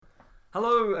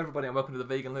Hello, everybody, and welcome to the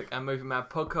Vegan Luke and Movie Mad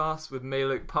podcast with me,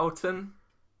 Luke Poulton.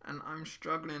 And I'm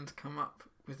struggling to come up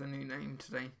with a new name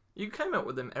today. You came up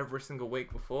with them every single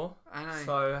week before. I know,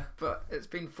 So but it's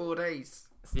been 4 days.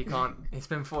 you can't. It's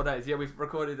been 4 days. Yeah, we've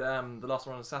recorded the last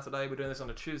one on a Saturday. We're doing this on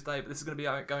a Tuesday, but this is going to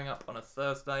be going up on a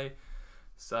Thursday.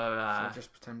 So So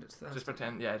just pretend it's Thursday. just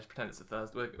pretend it's a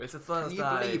Thursday. It's a Thursday.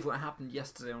 Can you believe what happened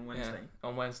yesterday on Wednesday? Yeah,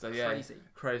 on Wednesday, Crazy.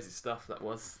 Crazy stuff that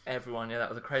was. Everyone, that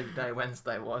was a crazy day.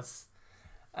 Wednesday was.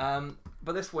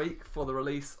 But this week, for the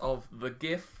release of The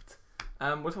Gift,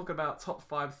 we're talking about top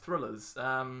 5 thrillers. Do you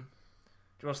want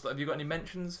to start? Have you got any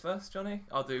mentions first, Johnny?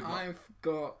 I'll do. I've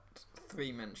got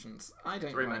 3 mentions. I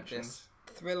don't like this.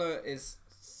 Thriller is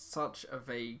such a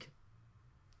vague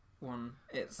one.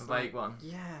 It's A vague one.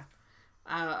 Yeah.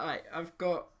 Alright, I've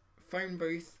got Phone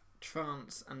Booth,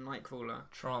 Trance, and Nightcrawler.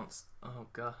 Trance. Oh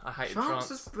god, I hate Trance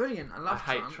Trance. is brilliant. I love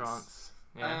I Trance. hate Trance.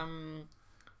 Yeah.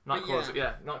 but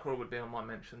Nightcrawler would be on my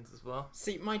mentions as well.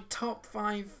 See, my top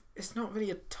 5, it's not really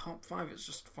a top 5, it's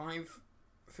just 5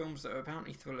 films that are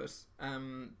bounty thrillers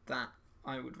that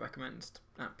I would recommend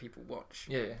that people watch.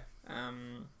 Yeah.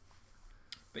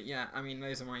 But yeah, I mean,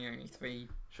 those are my only 3.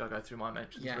 Shall I go through my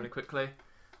mentions Yeah. really quickly?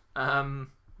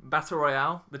 Battle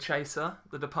Royale, The Chaser,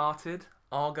 The Departed,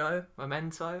 Argo,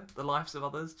 Memento, The Lives of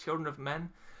Others, Children of Men.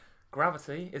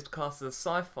 Gravity is classed as a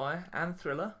sci-fi and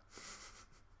thriller.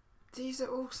 These are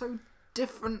all so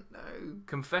different though.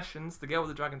 Confessions, The Girl with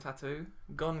the Dragon Tattoo,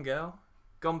 Gone Girl,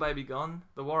 Gone Baby Gone,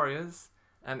 The Warriors,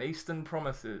 and Eastern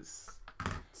Promises.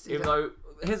 See, Even though,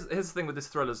 here's the thing with this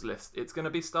thrillers list. It's going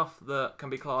to be stuff that can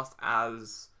be classed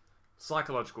as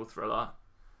psychological thriller,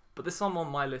 but there's some on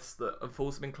my list that have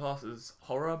also been classed as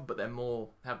horror, but they're more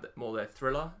their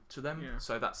thriller to them. Yeah.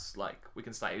 So that's like, we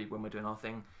can say when we're doing our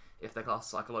thing, if they're classed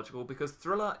psychological, because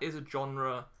thriller is a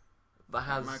genre that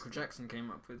has Michael Jackson came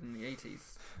up with in the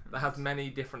 80s. that has many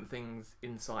different things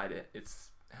inside it.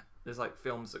 There's like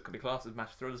films that can be classed as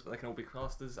mass thrillers, but they can all be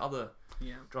classed as other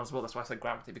Yeah. genres as well. That's why I said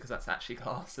Gravity, because that's actually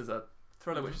classed as a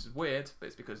thriller, which is weird, but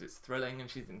it's because it's thrilling and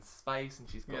she's in space and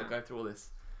she's got to go through all this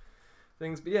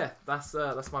things. But yeah, that's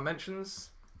my mentions.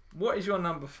 What is your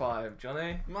number 5,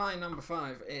 Johnny? My number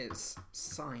 5 is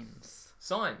Signs.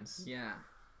 Signs. Yeah.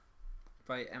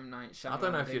 By M. Night Shyamalan. I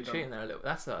don't know if you're Ding Dong. cheating there a little.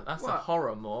 That's a What?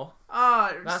 horror more.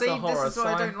 Ah, That's see, a horror this is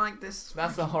why I sign. don't like this.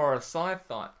 That's a horror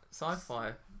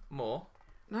sci-fi more.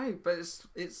 No, but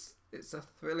it's a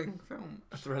thrilling film.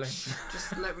 Thrilling.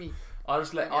 Just let me. I'll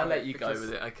let you go because-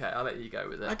 with it. Okay, I'll let you go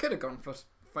with I it. could have gone for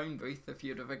Phone Booth if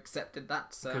you'd have accepted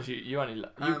that, sir. Because you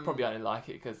probably only like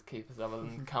it because Keith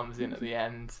Sutherland comes in at the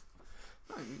end.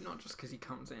 No, not just because he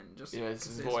comes in, just Yeah, because it's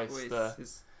his his voice,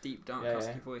 his deep, dark, Yeah,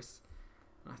 husky yeah. voice.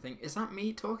 And I think, is that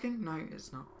me talking? No,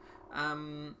 it's not.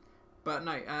 But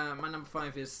no, my number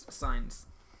 5 is Signs.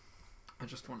 I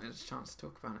just wanted a chance to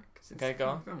talk about it because it's Okay, a go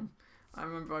fun on. film. I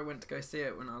remember I went to go see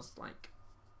it when I was like,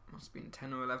 must have been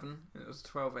 10 or 11. It was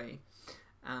 12A.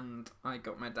 And I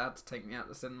got my dad to take me out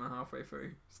the cinema halfway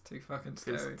through. It's too fucking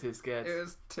scary. Too scared. It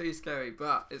was too scary,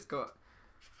 but it's got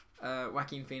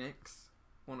Joaquin Phoenix,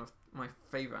 one of my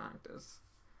favourite actors,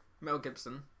 Mel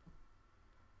Gibson,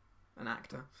 an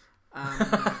actor,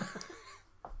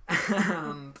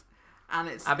 and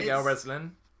it's Abigail it's,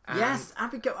 Breslin. And, yes,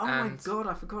 Abigail. Oh my and- god,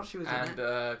 I forgot she was in And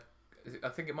it. I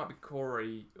think it might be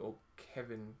Corey or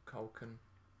Kevin Culkin.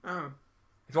 Oh,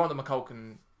 It's one of the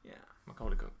McCulkin. yeah.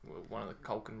 One of the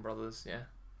Culkin brothers. Yeah.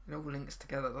 It all links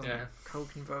together, doesn't Yeah. it?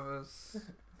 Culkin Brothers,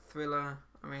 thriller.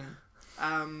 I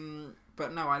mean,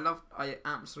 but no, I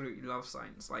absolutely love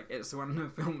Signs. Like, it's one of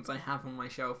the films I have on my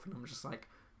shelf, and I'm just like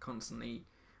constantly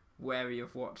wary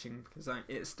of watching because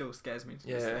it still scares me to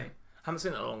this Yeah. day. Haven't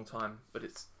seen it in a long time, but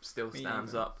it still Me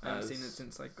stands neither. up I haven't as seen it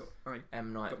since I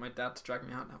M Night. got my dad to drag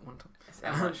me out that one time. It's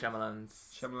M Night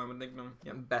Shyamalan's Shyamalan with Ding Dong.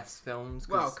 Yep. best films.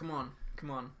 'cause Well,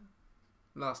 come on.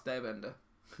 Last Airbender.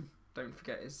 Don't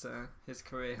forget his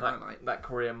career highlight. that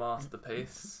career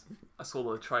masterpiece. I saw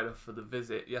the trailer for The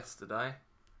Visit yesterday.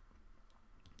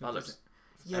 That looks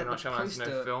Yeah, M Night the Shyamalan's new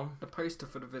poster, film. the poster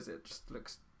for The Visit just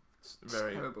looks It's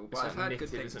very terrible. it's But I've like heard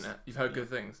good knitted, things. isn't it? You've heard Yeah. good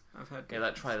things. I've heard good Yeah,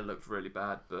 that things. trailer looked really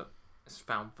bad, but it's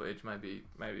found footage. Maybe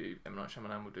M Night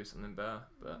Shyamalan will do something better.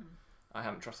 But I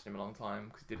haven't trusted him a long time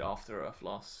because he did After Earth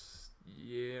last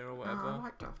year or whatever. Oh, I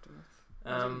liked After Earth.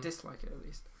 I didn't dislike it at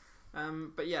least.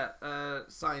 But yeah,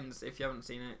 Signs. If you haven't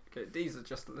seen it, these are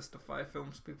just a list of 5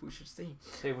 films people should see.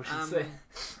 People should Um, see.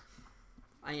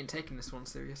 I ain't taking this one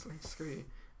seriously. Screw you.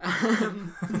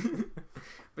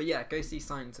 But yeah, go see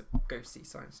Signs. Go see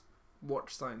Signs.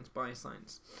 Watch Signs. Buy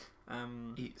Signs.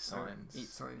 Eat signs. Eat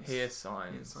signs. Hear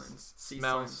signs. Hear signs. See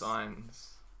Smell signs.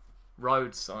 signs.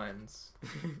 Road signs.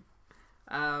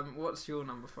 What's your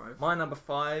number 5? My number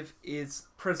 5 is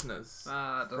Prisoners.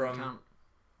 Doesn't from- count.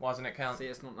 Why doesn't it count? See,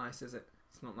 it's not nice, is it?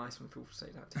 It's not nice when people say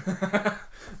that.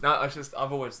 No,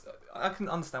 I can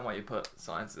understand why you put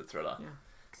Science as a thriller. Yeah,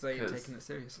 because they ain't 'Cause- taking it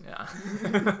seriously.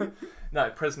 Yeah. No,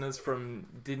 Prisoners from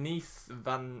Denise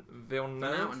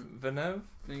Villeneuve,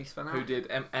 Denise Van who Outen.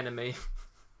 did Enemy,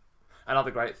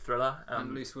 another great thriller.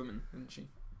 And Loose Women, didn't she?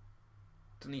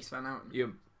 Denise Van Outen.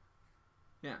 You're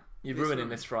Yeah. You're Loose ruining Women.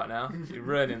 this right now. You're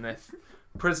ruining this.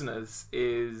 Prisoners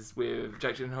is with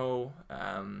Jake Gyllenhaal,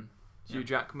 Hugh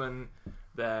Jackman,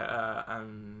 there,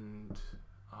 and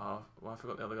I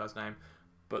forgot the other guy's name.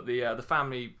 But the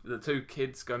family, the 2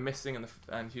 kids go missing,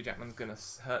 and Hugh Jackman's gonna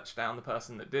search down the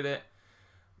person that did it.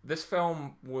 This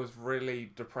film was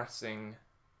really depressing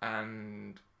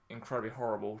and incredibly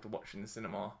horrible to watch in the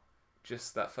cinema.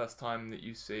 Just that first time that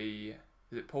you see,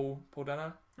 is it Paul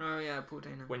Dano? Oh yeah, Paul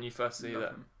Dano. When you first see Love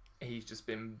that him. he's just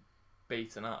been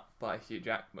beaten up by Hugh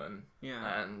Jackman,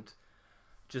 Yeah. and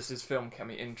just his film kept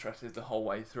me interested the whole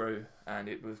way through, and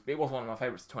it was one of my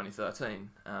favourites of 2013.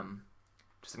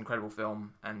 Just an incredible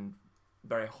film and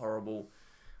very horrible,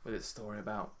 with its story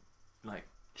about like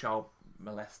child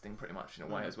molesting pretty much in a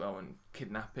way as well, and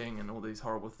kidnapping and all these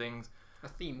horrible things. A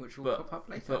theme which will pop up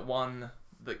later. But one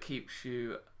that keeps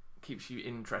you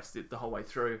interested the whole way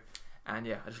through, and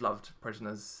yeah, I just loved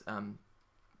Prisoners.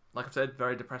 Like I've said,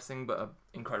 very depressing, but an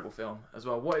incredible film as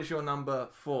well. What is your number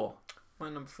 4? My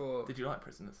number 4. Did you like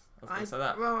Prisoners? I was going to say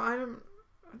that. Well, I don't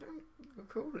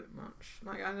recall it much.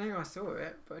 Like, I know I saw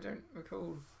it, but I don't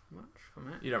recall much from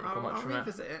it. You don't recall much from it? I'll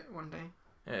revisit it one day.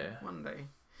 Yeah. One day.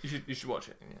 You should watch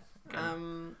it. Yeah.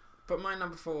 Again. But my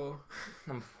number 4,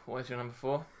 What is your number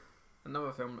 4?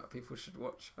 another film that people should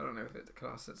watch. I don't know if it's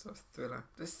classed as a thriller.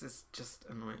 This is just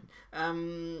annoying.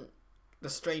 The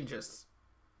Strangers.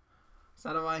 Is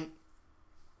that alright?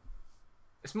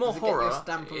 It's more Does it get your horror.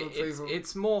 stamp of approval?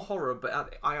 It's more horror,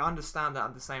 but I understand that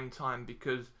at the same time,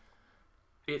 because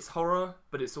it's horror,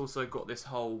 but it's also got this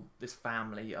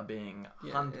family are being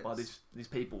hunted by these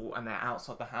people, and they're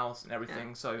outside the house and everything.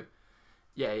 Yeah. So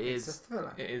yeah, It's a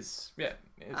thriller. It is. Yeah.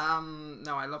 It is.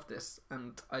 No, I love this,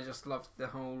 and I just loved the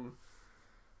whole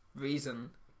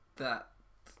reason that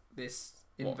this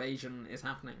invasion is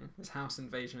happening, this house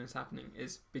invasion is happening,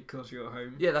 is because you're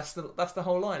home. Yeah, that's the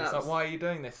whole line. It's like, why are you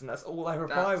doing this? And that's all they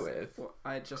reply with.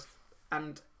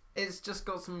 And it's just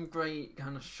got some great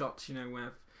kind of shots,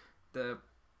 where the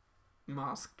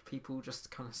masked people just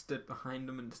kind of stood behind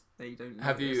them and they don't know.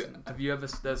 Have you ever?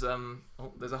 There's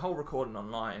a whole recording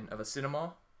online of a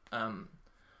cinema,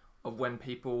 of when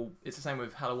people. It's the same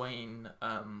with Halloween,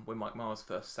 when Mike Myers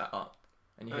first set up,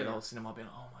 and you hear the whole cinema being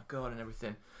like, oh my god, and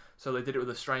everything. So they did it with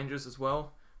The Strangers as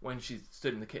well, when she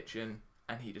stood in the kitchen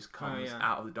and he just comes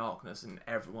out of the darkness, and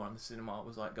everyone in the cinema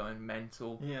was like going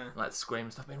mental, like screaming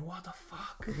stuff, being what the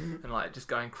fuck, and like just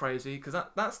going crazy, because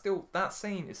that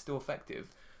scene is still effective.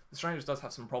 The Strangers does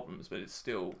have some problems, but it's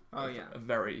still a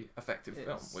very effective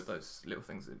film with those little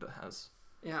things it has.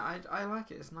 Yeah, I like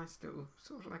it. It's nice little,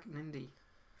 sort of like an indie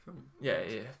film. Yeah.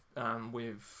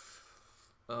 With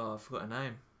I forgot her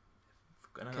name.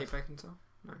 Kate Beckinsale?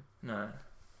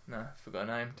 No, forgot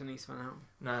her name. Denise Van Outen?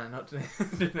 No, not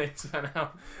Denise Van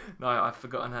Outen. No, I've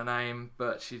forgotten her name,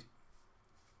 but she's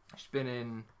been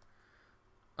in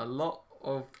a lot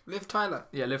of... Liv Tyler.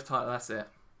 Yeah, Liv Tyler, that's it.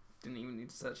 Didn't even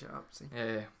need to search it up, see.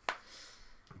 Yeah.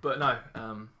 But no,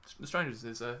 The Strangers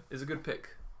is a good pick.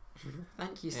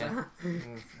 Thank you, sir.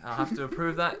 I'll have to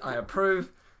approve that. I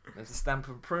approve. There's a stamp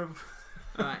of approval.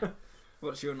 Alright,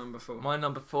 what's your number 4? My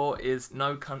number 4 is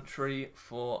No Country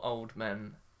for Old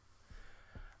Men.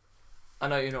 I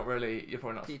know you're probably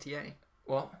not... PTA.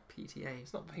 What? PTA.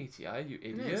 It's not PTA, you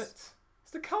idiot. It is.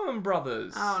 It's the Coen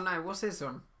Brothers. Oh no, what's his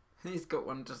one? He's got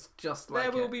one just like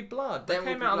There Will Be Blood. They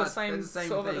came out at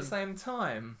the same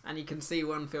time. And you can see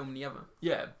one film in the other.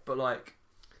 Yeah, but like...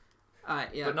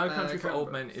 but No Country for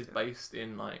Old Men is yeah. based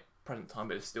in like present time,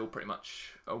 but it's still pretty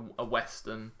much a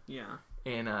western. Yeah.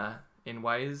 In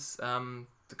ways. The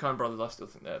Coen Brothers, I still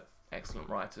think they're excellent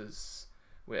writers.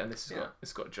 And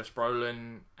it's got Josh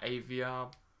Brolin,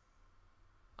 Javier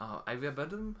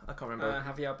Bardem? I can't remember.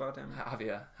 Javier Bardem.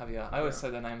 Javier. I always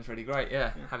say their name's really great.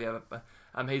 Yeah. Javier.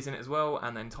 He's in it as well,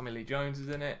 and then Tommy Lee Jones is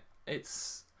in it.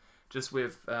 It's just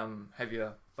with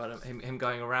Javier Bardem, him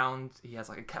going around. He has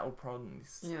like a cattle prod, and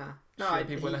he's shooting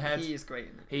people in the head. He is great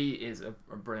in it. He is a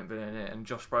brilliant villain in it, and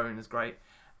Josh Brolin is great.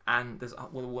 And there's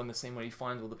the scene where he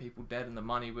finds all the people dead and the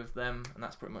money with them, and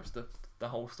that's pretty much the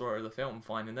whole story of the film,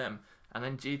 finding them. And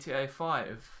then GTA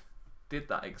 5 did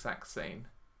that exact scene.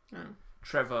 Oh.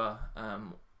 Trevor,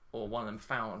 or one of them,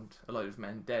 found a load of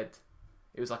men dead.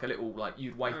 It was like a little, like,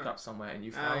 you'd wake up somewhere and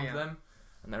you found them.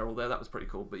 and they're all there. That was pretty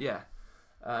cool. But yeah,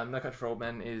 No Country for Old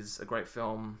Men is a great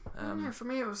film. For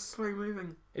me it was slow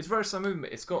moving. It's very slow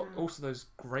movement. It's got also those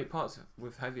great parts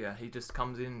with Javier. He just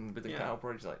comes in with the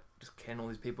cowboy, just killing all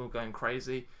these people, going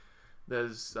crazy.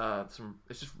 There's some.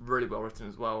 It's just really well written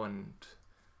as well, and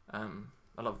I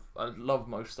love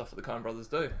most stuff that the Coen Brothers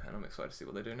do, and I'm excited to see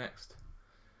what they do next.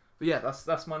 But yeah,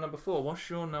 that's my number 4. What's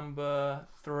your number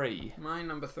 3? My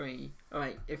number 3.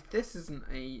 Alright, if this isn't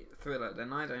a thriller,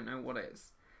 then I don't know what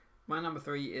is. My number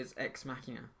 3 is Ex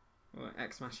Machina. Or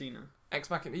Ex Machina.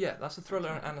 Ex Machina, yeah, that's a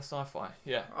thriller and a sci-fi,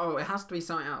 yeah. Oh, it has to be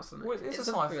something else, isn't it? Well, it's a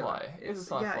sci-fi. It's a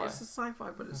sci-fi. Yeah, it's a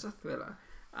sci-fi, but it's a thriller.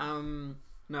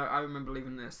 No, I remember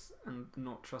leaving this and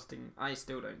not trusting. I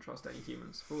still don't trust any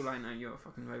humans. For all I know, you're a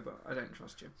fucking robot. I don't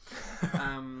trust you.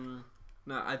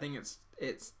 No, I think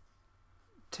it's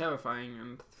terrifying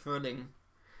and thrilling.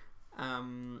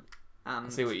 And I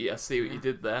see what you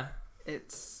did there.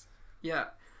 It's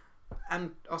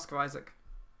and Oscar Isaac.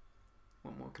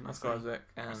 What more can I say? Oscar Isaac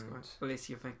and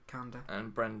Alicia Vikander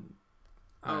and Brendan.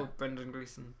 Brendan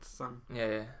Gleeson's son.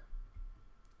 Yeah.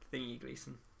 Thingy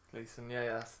Gleeson.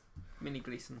 Yeah. Mini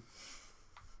Gleeson.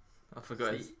 I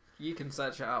forgot. You can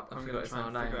search it up. I'm going to try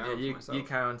and figure it out for myself. You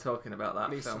carry on talking about that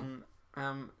Gleeson,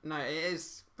 film. No, it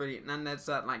is brilliant. And there's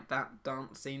that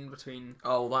dance scene between.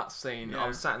 Oh, that scene! Yeah. I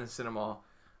was sat in the cinema,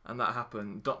 and that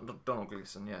happened. Donald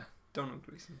Gleeson, yeah. Donald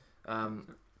Gleeson.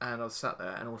 And I was sat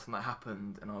there, and all of a sudden that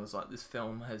happened, and I was like, this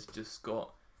film has just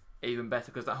got even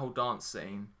better, because that whole dance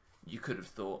scene, you could have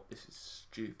thought this is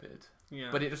stupid.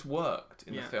 Yeah. But it just worked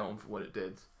in the film for what it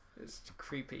did. It's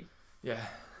creepy. Yeah,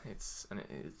 it's a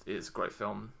great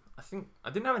film. I think I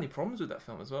didn't have any problems with that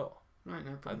film as well. Right,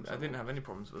 no problems. I didn't have any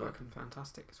problems with it. Fucking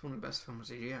fantastic. It's one of the best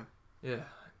films of the year. Yeah.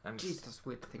 And jeez, that's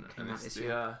weird to think came out this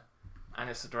year. And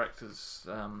it's the director's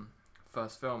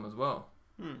first film as well.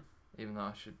 Even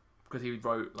though because he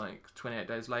wrote 28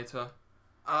 Days Later.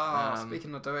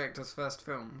 Speaking of directors' first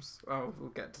films,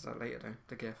 we'll get to that later though.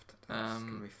 The Gift. That's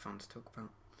going to be fun to talk about.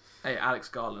 Hey, Alex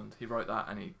Garland, he wrote that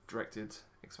and he directed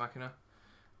Ex Machina.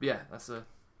 But yeah, that's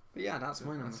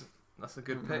my number. That's a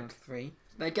good pick. 3.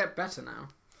 They get better now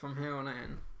from here on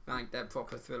in. They're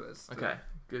proper thrillers. Okay,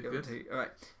 good. All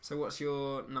right. So what's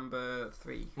your number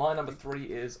 3? My number 3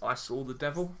 is I Saw the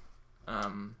Devil,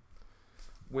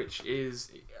 which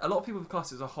is a lot of people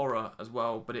class it as a horror as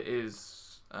well, but it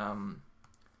is a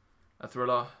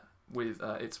thriller with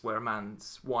it's where a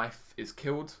man's wife is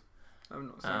killed. I'm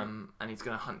not saying. And he's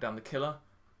going to hunt down the killer,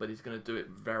 but he's going to do it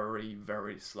very,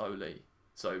 very slowly.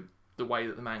 So the way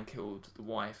that the man killed the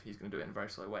wife, he's going to do it in a very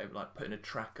slow way, like putting a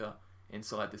tracker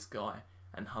inside this guy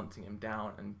and hunting him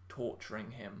down and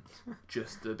torturing him,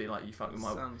 just to be like, you fucked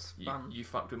with you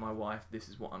fucked with my wife. This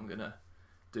is what I'm going to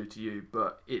do to you.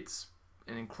 But it's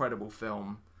an incredible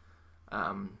film,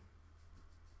 done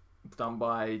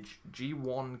by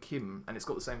Ji-won Kim, and it's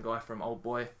got the same guy from Old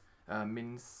Boy,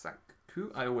 Min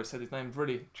Sak-ku. I always said his name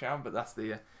really Chow, but that's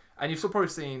the and you've still probably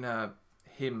seen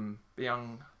him,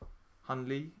 Byung Hun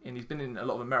Lee, and he's been in a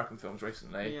lot of American films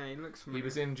recently. Yeah, he looks familiar. He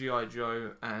was in G.I.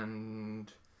 Joe,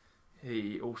 and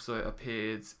he also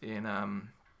appeared in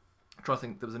I'm trying to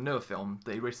think, there was a newer film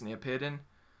that he recently appeared in.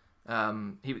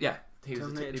 He was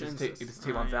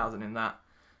T-1000 in that,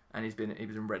 and he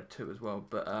was in Red 2 as well.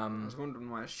 But I was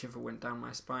wondering why a shiver went down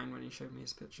my spine when you showed me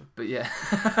his picture. But yeah,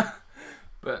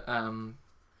 but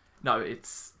no,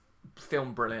 it's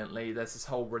filmed brilliantly. There's this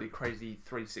whole really crazy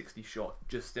 360 shot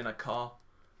just in a car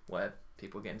where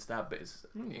people are getting stabbed, but it's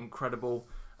incredible.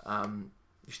 You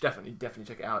should definitely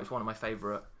check it out. It's one of my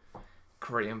favourite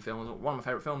Korean films, one of my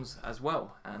favourite films as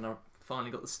well, and I finally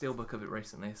got the steelbook of it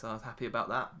recently, so I was happy about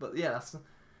that. But yeah,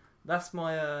 that's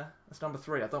my that's number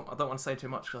 3. I don't want to say too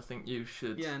much because I think you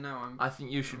should. Yeah, no, I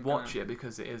think you should watch it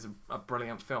because it is a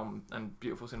brilliant film and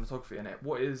beautiful cinematography in it.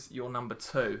 What is your number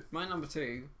 2? My number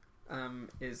 2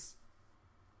 is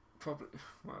probably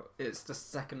it's the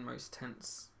second most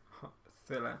tense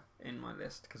thriller in my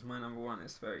list because my number 1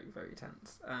 is very, very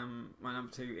tense. My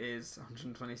number 2 is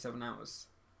 127 Hours.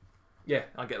 Yeah,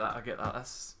 I get that.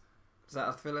 Is that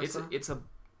a thriller? It's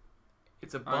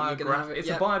a biographical. It's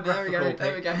a biographical.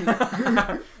 There we go.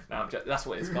 No, that's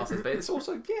what it's classed as. But it's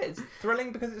also it's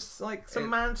thrilling because it's like some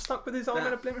man stuck with his arm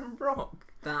in a blimmin' rock.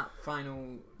 That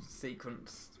final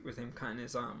sequence with him cutting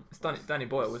his arm. It's Danny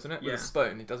Boyle, wasn't it? With a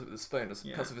spoon. He does it with a spoon.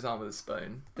 Cuts off his arm with a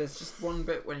spoon. There's just one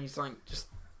bit when he's like just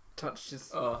touches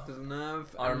the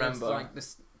nerve. I remember. There's like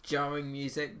this jarring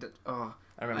music that I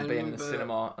remember being in the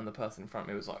cinema and the person in front of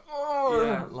me was like, oh,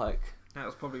 yeah, like. That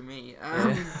was probably me.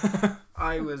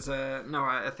 I was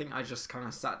I think I just kind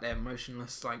of sat there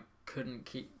motionless, like couldn't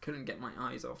get my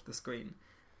eyes off the screen,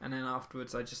 and then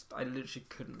afterwards I literally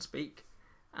couldn't speak,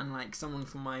 and like someone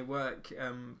from my work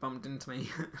bumped into me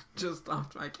just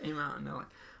after I came out, and they're like,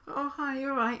 "Oh, hi, you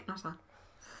alright?" And I was like,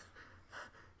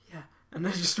 "Yeah," and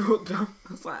they just walked off.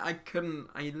 I was like,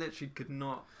 I literally could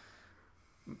not,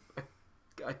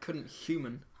 I couldn't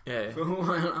human Yeah. for a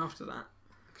while after that.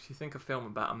 Because you think a film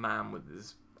about a man with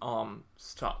his arm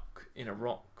stuck in a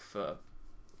rock for,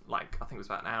 like, I think it was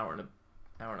about an hour and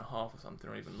a half or something,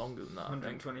 or even longer than that.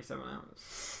 127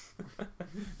 hours.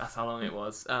 That's how long it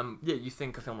was. Yeah, you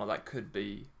think a film like that could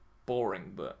be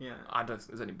boring, but Yeah. I don't think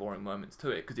there's any boring moments to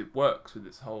it because it works with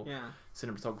its whole Yeah.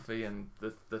 cinematography and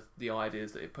the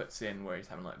ideas that it puts in, where he's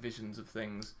having like visions of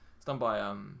things. It's done by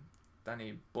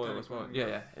Danny Boyle Danny as well. Boyle, Yeah,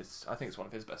 yeah. I think it's one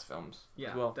of his best films. Yeah,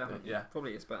 as well. definitely. Yeah,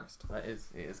 Probably his best. it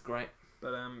is great.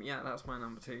 But yeah, that's my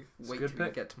number 2. It's a Wait good till we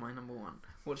pick. get to my number 1.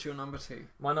 What's your number 2?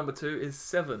 My number 2 is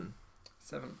Seven.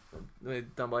 7.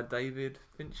 Done by David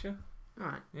Fincher.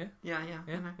 Alright. Yeah? Yeah. Yeah,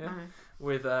 I know, yeah. I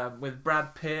know. With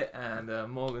Brad Pitt and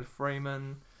Morgan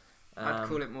Freeman. I'd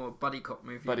call it more a buddy cop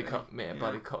movie. Buddy really. cop, yeah,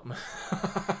 buddy cop.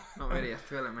 Not really a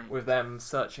thriller, mate. With them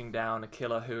searching down a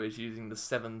killer who is using the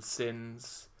 7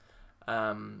 sins.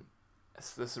 I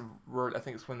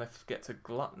think it's when they get to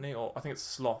gluttony, or I think it's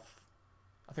sloth.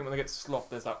 I think when they get to sloth,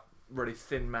 there's that really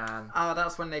thin man. Oh,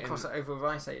 that's when they cross it over with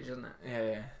Ice Age, isn't it?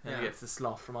 Yeah. And he gets the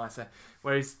sloth from Ice Age,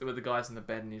 where he's with the guys in the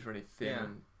bed and he's really thin, Yeah.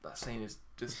 and that scene is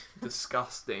just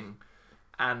disgusting.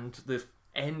 And the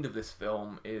end of this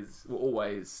film will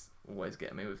always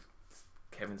get me with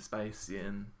Kevin Spacey,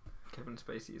 and Kevin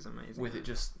Spacey is amazing. with it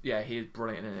just, he is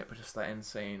brilliant in it, but just that end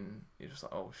scene, you're just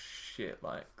like, oh shit,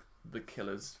 like the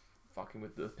killer's fucking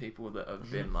with the people that have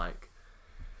been like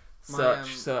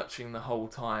searching the whole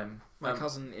time. My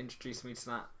cousin introduced me to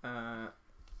that,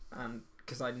 and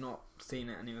because I'd not seen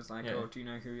it, and he was like, Yeah. "Oh, do you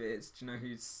know who it is? Do you know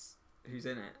who's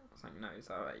in it?" I was like, "No." He's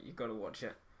like, "Alright, you've got to watch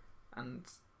it," and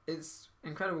it's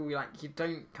incredible. Like, you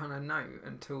don't kind of know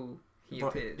until he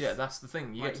appears. Yeah, that's the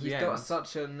thing. You like, get to the he's end, got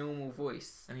such a normal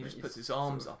voice, and he just that puts he's his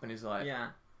arms sort of- up, and he's like, Yeah,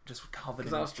 just covered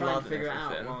because in I was blood trying to figure it and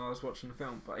out everything. while I was watching the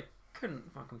film, but I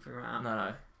couldn't fucking figure it out.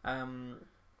 No.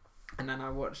 And then I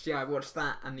watched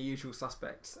that and The Usual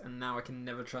Suspects, and now I can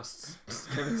never trust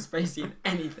Kevin Spacey in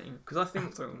anything. Because I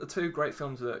think So- the 2 great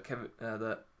films that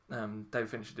David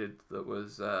Fincher did that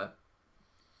was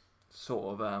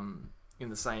sort of in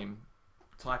the same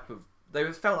type of... They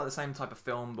felt like the same type of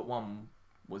film, but one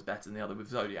was better than the other, with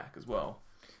Zodiac as well.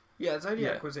 Yeah,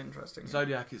 Zodiac Yeah. was interesting.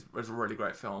 Zodiac is a really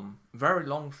great film. Very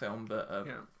long film, but a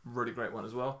really great one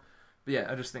as well. But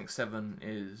yeah, I just think Seven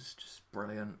is just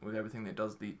brilliant with everything that it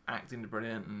does. The acting is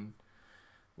brilliant, and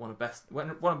one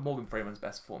of Morgan Freeman's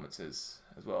best performances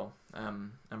as well.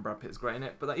 And Brad Pitt is great in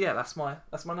it. But that's my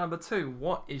number 2.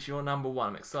 What is your number 1?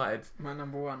 I'm excited. My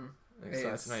number 1. I'm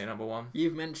excited to know your number 1.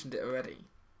 You've mentioned it already,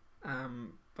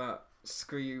 but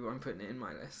screw you, I'm putting it in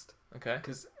my list. Okay.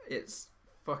 Because it's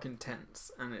fucking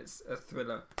tense, and it's a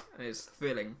thriller, and it's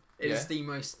thrilling. It's the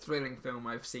most thrilling film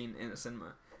I've seen in a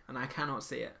cinema, and I cannot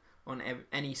see it on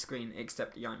any screen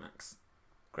except the IMAX.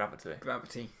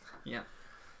 Gravity. Yeah.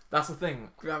 That's the thing.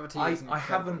 Gravity I is incredible.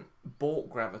 haven't bought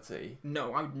Gravity.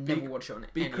 No, I would never watch it on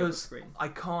any other Because screen. I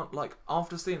can't, like,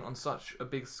 after seeing it on such a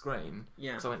big screen.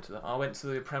 Yeah. So I went to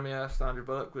the premiere. Sandra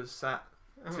Bullock was sat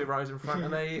 2 rows in front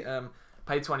of me.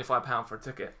 Paid £25 for a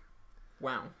ticket.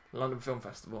 Wow. London Film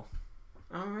Festival.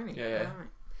 Oh, really? Yeah. Right.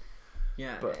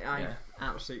 Yeah, But, I yeah.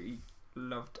 absolutely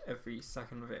loved every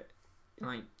second of it.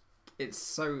 Like, it's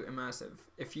so immersive.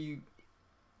 If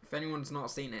anyone's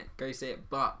not seen it, go see it.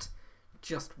 But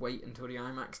just wait until the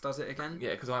IMAX does it again.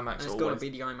 Yeah, because IMAX And it's always... got to be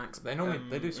the IMAX. They normally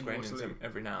they do in screenings Waterloo.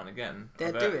 every now and again. They're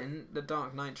I bet. doing the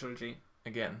Dark Knight trilogy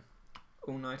Again.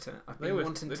 all nighter. I've They been always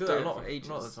wanting they to do do that it a lot for ages,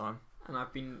 of the time. and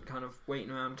I've been kind of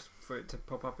waiting around for it to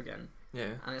pop up again.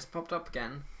 Yeah. And it's popped up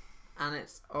again, and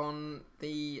it's on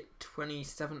the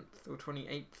 27th or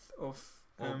 28th of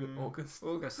August.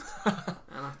 August.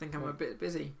 And I think I'm a bit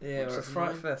busy. Yeah, which we're at is Fright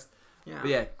annoying. Fest. Yeah. But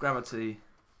yeah, Gravity.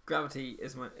 Gravity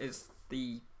is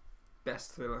the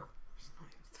best thriller. It's not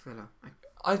even a thriller.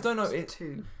 I don't know. It's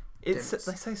too. It's dense.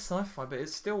 they say sci-fi, but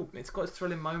it's got its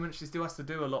thrilling moments. She still has to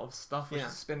do a lot of stuff. Yeah.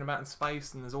 She's spinning about in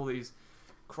space, and there's all these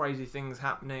crazy things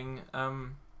happening.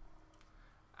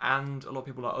 And a lot of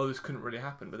people are like, oh, this couldn't really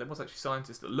happen. But there was actually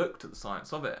scientists that looked at the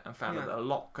science of it and found out Yeah. that a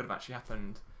lot could have actually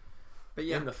happened But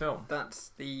yeah, in the film. that's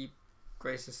the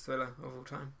greatest thriller of all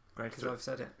time. Great Because I've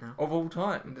said it now. of all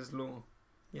time. And there's law.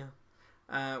 Yeah.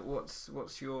 What's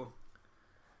your...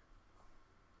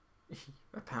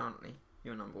 Apparently,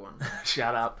 your number 1.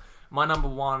 Shut up. My number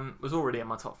 1 was already in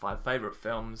my top 5 favourite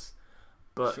films.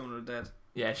 But Shaun of the Dead.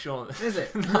 yeah, sure. Is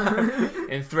it?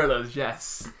 In thrillers,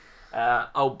 yes.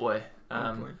 Old Boy.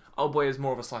 Oh, boy. Old Boy is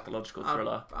more of a psychological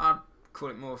thriller. I'd call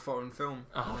it more a foreign film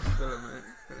than Oh. a thriller, mate,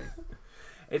 really.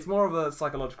 It's more of a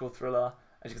psychological thriller.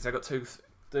 As you can see, I've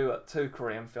got two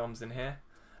Korean films in here,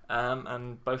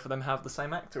 and both of them have the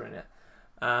same actor in it.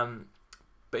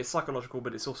 But it's psychological,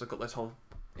 but it's also got this whole...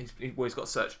 He's got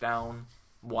to search down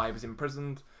why he was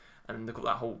imprisoned, and they've got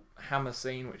that whole hammer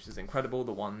scene, which is incredible,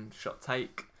 the one-shot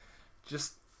take.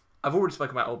 I've already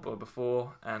spoken about Oldboy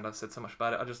before, and I've said so much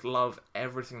about it. I just love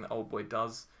everything that Oldboy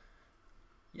does.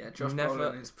 Yeah, Josh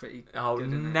Brolin is pretty I'll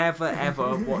good in it. never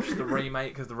ever watch the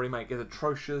remake because the remake is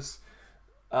atrocious.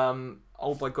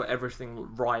 Oldboy got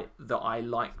everything right that I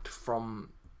liked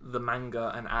from the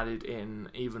manga and added in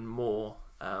even more,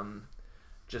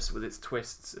 just with its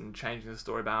twists and changing the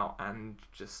story about and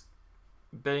just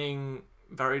being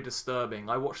very disturbing.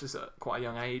 I watched this at quite a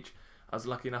young age. I was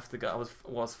lucky enough to go.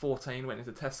 I was 14, went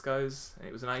into Tesco's, and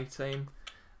it was an 18,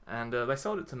 and they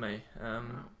sold it to me.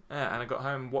 Yeah, and I got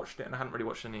home, watched it, and I hadn't really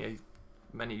watched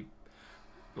many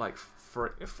like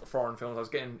foreign films. I was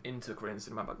getting into Korean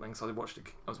cinema back then, so I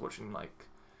was watching like,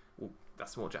 well,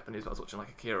 that's more Japanese, but I was watching like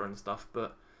Akira and stuff.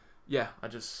 But yeah,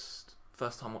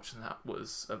 first time watching that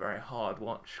was a very hard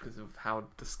watch because of how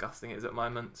disgusting it is at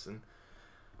moments, and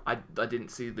I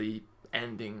didn't see the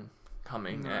ending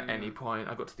coming at any point.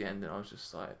 I got to the end and I was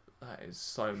just like, that is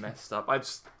so messed up.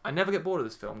 I never get bored of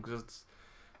this film because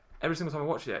every single time I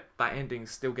watch it, that ending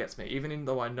still gets me. Even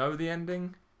though I know the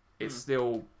ending, it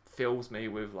still fills me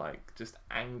with like just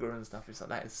anger and stuff. It's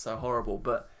like, that is so horrible.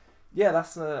 But yeah,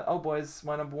 that's Oldboy's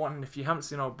my number one. If you haven't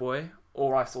seen Oldboy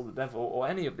or I Saw the Devil or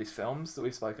any of these films that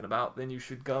we've spoken about, then you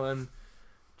should go and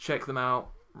check them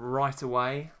out right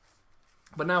away.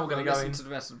 But now we're going to go listen to the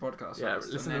rest of the podcast. Yeah,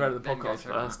 first, listen to the rest of the podcast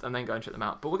first, and then go and check them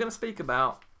out. But we're going to speak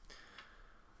about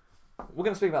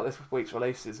this week's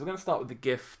releases. We're going to start with The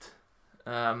Gift.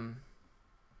 You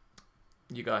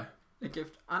go. The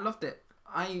Gift. I loved it.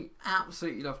 I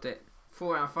absolutely loved it.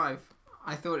 4 out of 5.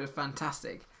 I thought it was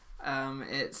fantastic.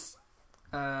 It's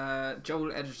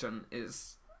Joel Edgerton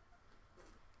is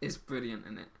brilliant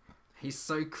in it. He's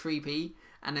so creepy,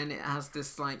 and then it has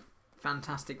this like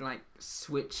fantastic like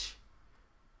switch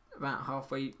about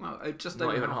halfway. Well, just Not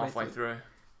over even halfway through.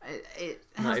 It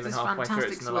Not has even this halfway through.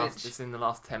 fantastic It's in the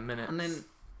last 10 minutes. and then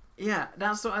yeah,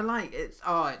 that's what I like.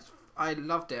 I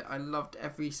loved it. I loved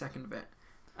every second of it.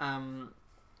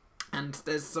 And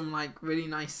there's some like really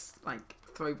nice like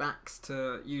throwbacks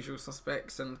to Usual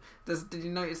Suspects, and did you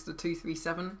notice the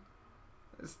 237?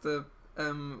 It's the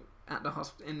at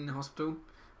the in the hospital.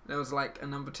 There was like a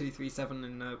number 237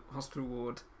 in the hospital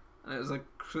ward, and it was a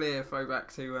clear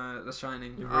throwback to The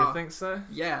Shining. You really think so?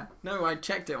 Yeah. No, I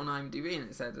checked it on IMDb and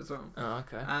it said as well. Oh,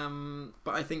 okay.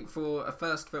 But I think for a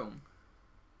first film,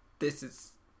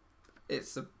 it's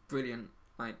a brilliant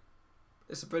one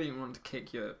to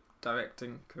kick your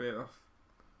directing career off.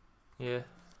 Yeah.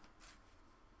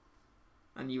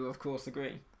 And you of course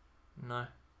agree. No.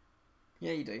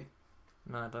 Yeah, you do.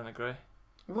 No, I don't agree.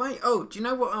 Why? Oh, do you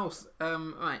know what else?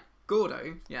 Right,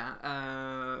 Gordo. Yeah.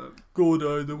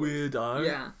 Gordo the weirdo.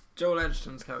 Yeah, Joel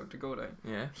Edgerton's character Gordo.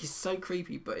 Yeah. He's so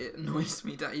creepy, but it annoys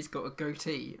me that he's got a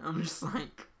goatee. I'm just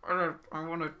like, I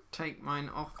want to take mine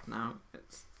off now.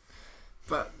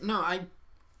 But no,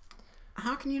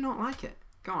 how can you not like it?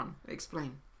 Go on,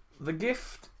 explain. The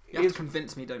Gift You have to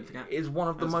convince me, don't forget. is one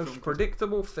of the As a most film.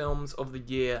 predictable films of the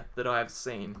year that I have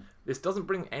seen. This doesn't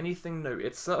bring anything new.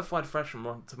 It's certified fresh from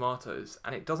Rotten Tomatoes,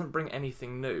 and it doesn't bring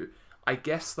anything new. I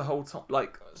guess the whole time,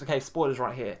 like, okay, spoilers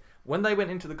right here. When they went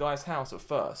into the guy's house at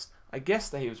first, I guess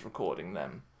that he was recording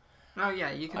them. Oh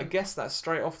yeah, you can. I guess that's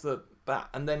straight off the bat.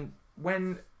 And then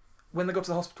when they got to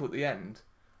the hospital at the end,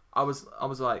 I was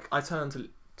like, I turned to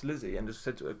Lizzie and just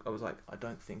said to her, I was like, I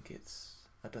don't think it's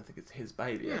his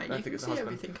baby. Yeah, I don't you think can it's the see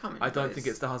husband. everything coming. I don't but think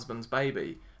it's the husband's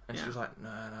baby. And she Yeah. was like, no.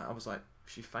 I was like,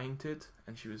 she fainted.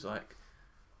 And she was like,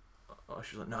 oh,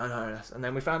 she was like, no. And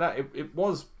then we found out it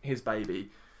was his baby.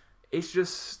 It's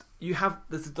just,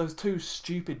 there's those two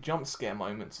stupid jump scare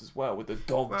moments as well with the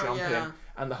dog jumping yeah.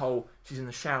 and the whole, she's in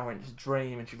the shower and it's a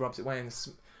dream and she rubs it away and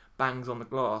bangs on the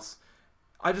glass.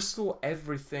 I just saw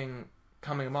everything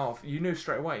coming a mile off. You knew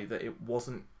straight away that it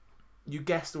wasn't, you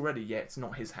guessed already, yeah, it's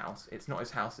not his house. It's not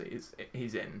his house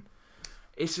he's in.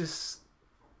 It's just,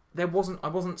 I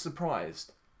wasn't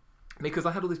surprised. Because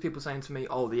I had all these people saying to me,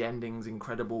 oh, the ending's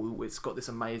incredible, it's got this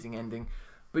amazing ending.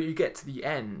 But you get to the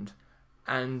end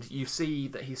and you see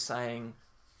that he's saying,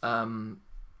 I'm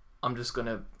just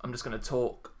gonna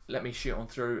talk, let me shoot on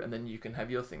through, and then you can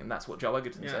have your thing. And that's what Joe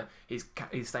Edgerton said.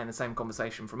 He's saying the same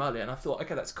conversation from earlier. And I thought,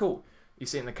 okay, that's cool. You're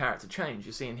seeing the character change.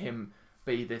 You're seeing him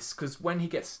be this, because when he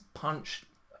gets punched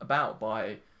about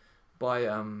by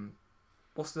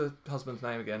what's the husband's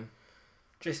name again?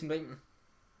 Jason Bateman.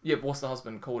 Yeah, but what's the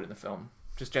husband called in the film?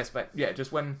 Just Jason Bateman. Yeah,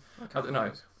 just when I don't know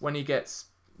remember. when he gets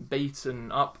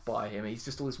beaten up by him, he's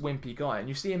just all this wimpy guy, and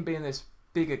you see him being this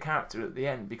bigger character at the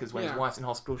end because when his Yeah. wife's in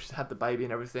hospital, she's had the baby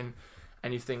and everything,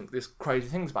 and you think this crazy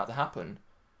thing's about to happen,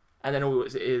 and then all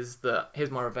it is that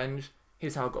here's my revenge.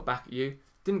 Here's how I got back at you.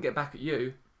 Didn't get back at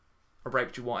you. I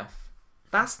raped your wife.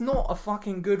 That's not a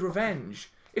fucking good revenge.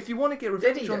 If you want to get Did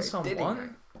revenge he on though?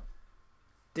 someone,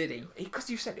 Did he? because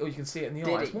you said, oh, you can see it in the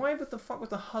Did eyes. he? Why would the fuck was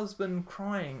the husband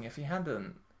crying if he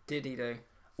hadn't? Did he though?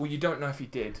 Well, you don't know if he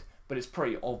did, but it's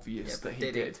pretty obvious Yeah, that but he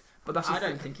did he? did. But that's the I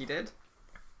don't thing. think he did.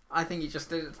 I think he just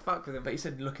did it to fuck with him. But he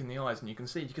said, look in the eyes, and you can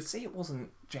see it wasn't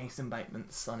Jason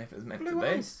Bateman's son if it was meant Blue to be.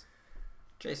 eyes.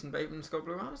 Jason Bateman's got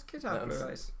blue eyes. Kids have That blue was-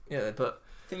 eyes. Yeah, but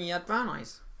I think he had brown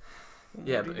eyes.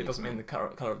 yeah, What do but you it doesn't think? mean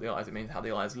the colour of the eyes. It means how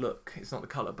the eyes look. It's not the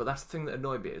colour. But that's the thing that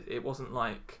annoyed me. It wasn't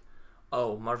like,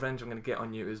 oh, my revenge I'm going to get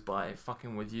on you is by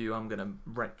fucking with you. I'm going to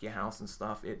wreck your house and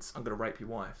stuff. It's I'm going to rape your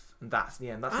wife, and that's the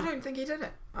end. I don't think he did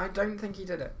it. I don't think he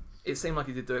did it. It seemed like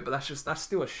he did do it, but that's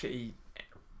still a shitty.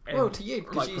 Well, to you,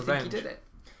 because like you revenge. think he did it.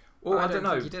 Well, I I don't don't know.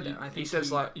 think he did it. I He think says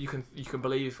he- like you can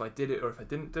believe if I did it or if I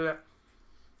didn't do it,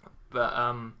 but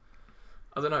I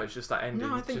don't know. It's just that ending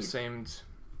No, I think just seemed.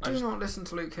 Do not listen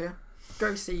to Luke here.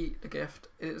 Go see The Gift.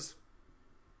 It's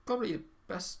probably the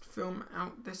best film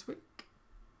out this week.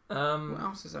 What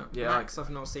else is out? yeah, Max, I've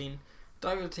not seen.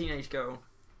 Die with a Teenage Girl.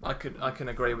 I can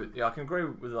agree with I can agree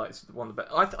with like it's one of the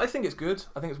best. I think it's good.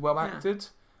 I think it's well Yeah. acted.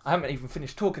 I haven't even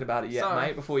finished talking about it yet, Sorry.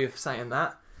 mate. Before you're saying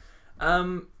that,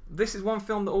 this is one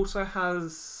film that also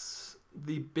has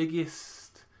the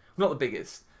biggest, not the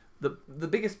biggest, the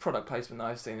biggest product placement that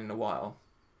I've seen in a while.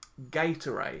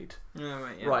 Gatorade. Yeah,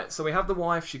 right, yeah. Right, so we have the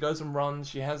wife. She goes and runs.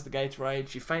 She has the Gatorade.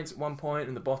 She faints at one point,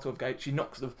 and the bottle of she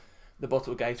knocks the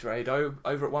bottle of Gatorade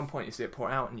over at one point. You see it pour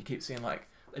out, and you keep seeing like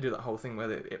they do that whole thing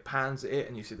where it pans it,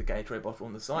 and you see the Gatorade bottle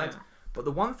on the side. Yeah. But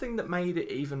the one thing that made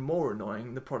it even more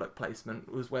annoying, the product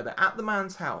placement, was where they're at the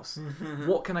man's house.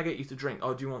 What can I get you to drink?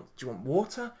 Oh, do you want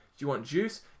water? Do you want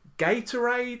juice?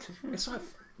 Gatorade? It's like,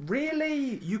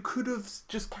 really? You could have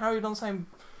just carried on saying,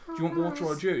 do you want water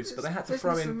or juice? But they had to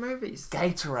throw in movies.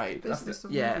 Gatorade. Business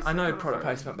of Yeah, movies, I they've know gotta product throw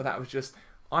in. placement, but that was just.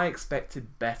 I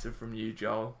expected better from you,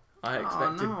 Joel. I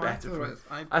expected better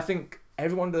from. I think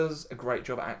everyone does a great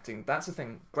job at acting. That's the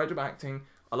thing. Great job at acting.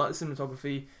 I like the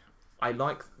cinematography. I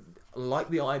like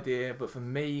the idea, but for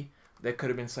me, there could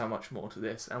have been so much more to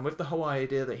this. And with the whole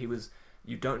idea that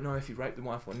you don't know if he raped the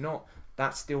wife or not,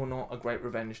 that's still not a great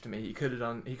revenge to me. He could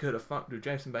have fucked with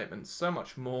Jason Bateman so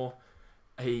much more.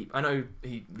 I know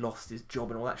he lost his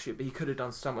job and all that shit, but he could have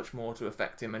done so much more to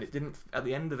affect him. And it didn't. At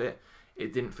the end of it,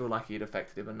 it didn't feel like he had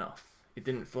affected him enough. It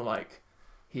didn't feel like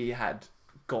he had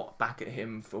got back at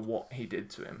him for what he did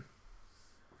to him.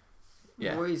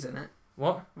 Yeah. Roy's in it.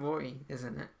 What? Roy is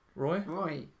in it. Roy?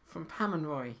 Roy from Pam and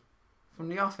Roy from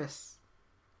The Office.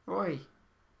 Roy.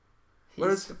 He's Where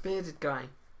is- the bearded guy.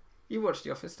 You watched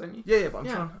The Office, don't you? Yeah, but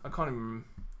Yeah. I can't even.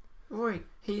 Roy.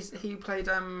 He played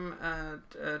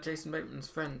Jason Bateman's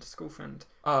friend, school friend.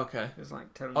 Oh, okay. He was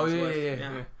like telling Oh his yeah, wife. yeah,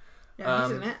 yeah. Yeah,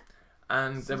 he's Um, in it.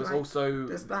 And So, there was like, also.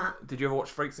 There's that. Did you ever watch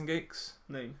Freaks and Geeks?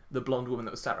 No. The blonde woman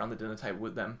that was sat around the dinner table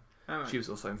with them. Oh, She was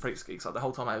also in Freaks and Geeks. Like the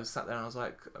whole time I was sat there and I was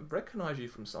like, I recognise you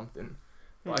from something,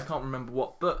 but I Hmm. can't remember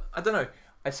what. But I don't know.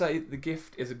 I'd say The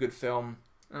Gift is a good film.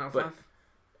 out of but- 5?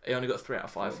 It only got 3 out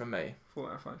of 5 from me. 4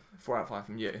 out of 5 4 out of 5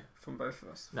 from you. from both of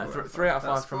us. No, 4 3 out of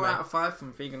 5 That's from 4 me. out of 5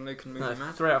 from Vegan Luke and Movie No,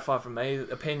 Mad. 3 out of 5 from me.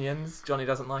 Opinions. Johnny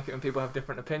doesn't like it when people have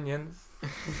different opinions.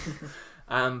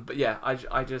 But yeah,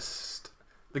 I just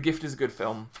The Gift is a good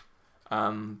film,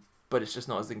 but it's just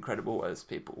not as incredible as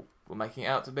people were making it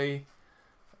out to be.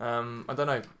 I don't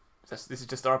know. This is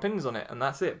just our opinions on it, and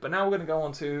that's it. But now we're going to go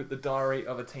on to The Diary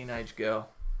of a Teenage Girl.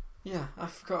 Yeah, I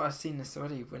forgot I'd seen this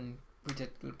already when we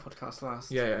did the podcast last.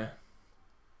 Yeah.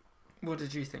 What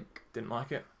did you think? Didn't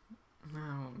like it. No,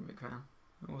 I wasn't a big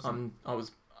fan. I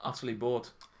was utterly bored.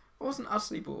 I wasn't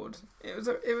utterly bored. It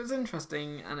was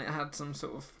interesting, and it had some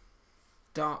sort of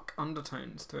dark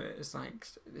undertones to it. It's like,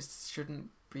 this shouldn't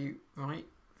be right,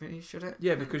 really, should it?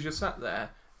 Yeah, because you're sat there,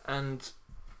 and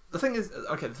the thing is,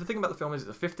 okay, the thing about the film is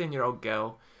it's a 15-year-old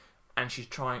girl, and she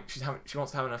wants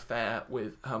to have an affair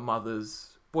with her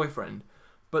mother's boyfriend.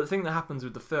 But the thing that happens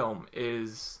with the film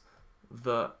is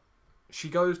that she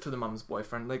goes to the mum's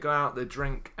boyfriend. They go out, they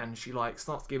drink, and she like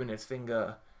starts giving his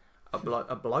finger a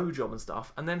blowjob and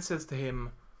stuff, and then says to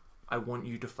him, "I want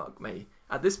you to fuck me."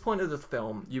 At this point of the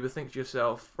film, you would think to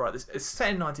yourself, right, it's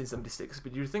set in 1976,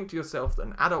 but you would think to yourself that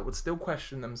an adult would still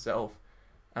question themselves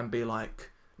and be like,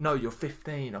 "No, you're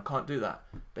 15, I can't do that."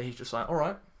 But he's just like, "All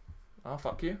right, I'll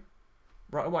fuck you."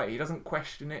 Right away. He doesn't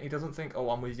question it. He doesn't think, "Oh,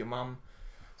 I'm with your mum,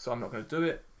 so I'm not going to do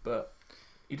it." but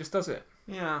he just does it.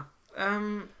 Yeah.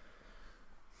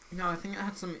 I think it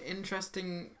had some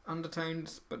interesting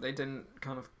undertones, but they didn't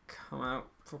kind of come out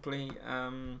properly.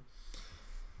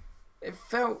 It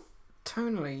felt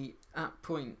tonally at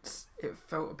points. It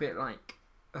felt a bit like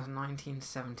a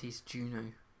 1970s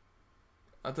Juno.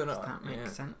 I don't know. Does that make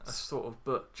sense? A sort of,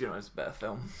 but Juno's a better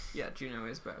film. Yeah, Juno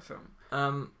is a better film.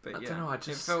 But I don't know.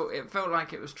 It felt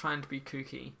like it was trying to be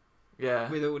kooky. Yeah.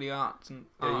 With all the art and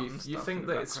stuff. You think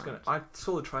that it's gonna? I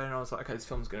saw the trailer and I was like, okay, this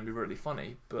film's gonna be really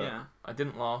funny, but I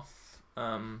didn't laugh.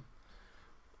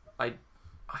 I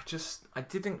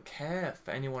didn't care for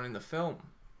anyone in the film.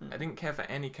 I didn't care for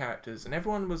any characters, and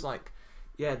everyone was like,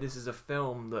 yeah, this is a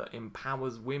film that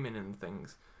empowers women and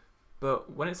things.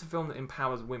 But when it's a film that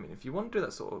empowers women, if you want to do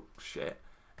that sort of shit,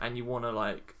 and you want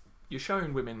to you're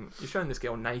showing this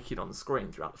girl naked on the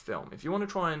screen throughout the film. If you want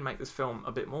to try and make this film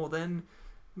a bit more, then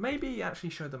maybe actually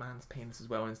show the man's penis as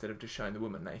well instead of just showing the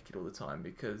woman naked all the time,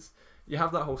 because you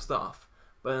have that whole stuff,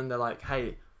 but then they're like,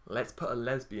 hey, let's put a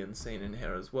lesbian scene in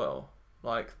here as well.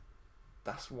 Like,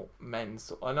 that's what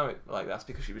I know that's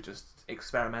because she was just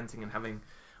experimenting and having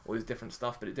all this different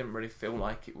stuff, but it didn't really feel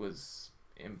like it was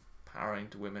empowering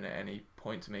to women at any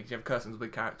point to me. Because you have Kirsten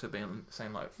Wiig's character being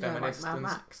saying feminist like Mad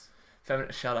Max.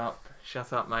 Shut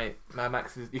up, mate. Mad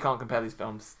Max you can't compare these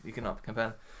films. You cannot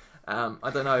compare. I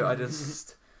don't know.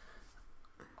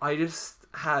 I just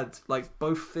had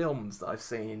both films that I've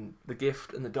seen, The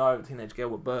Gift and The Diary of a Teenage Girl,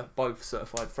 were both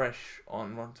certified fresh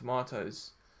on Rotten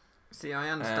Tomatoes. See, I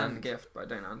understand The Gift, but I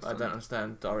don't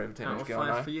understand. Diary of a Teenage Girl.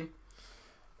 5 for you?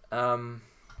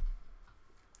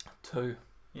 2.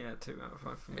 Yeah, 2 out of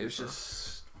 5 for me. It was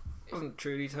just... It wasn't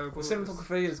truly terrible. The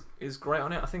cinematography is great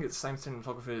on it. I think it's the same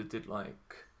cinematography that did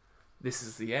This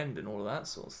Is the End and all of that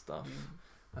sort of stuff.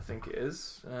 I think it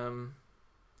is.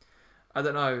 I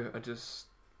don't know.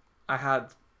 I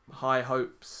had high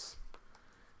hopes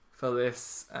for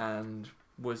this and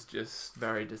was just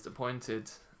very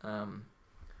disappointed.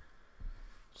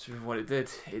 With what it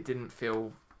did. It didn't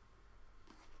feel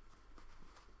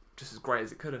just as great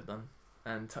as it could have done,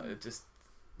 and just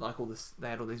all this, they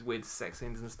had all these weird sex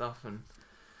scenes and stuff, and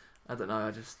I don't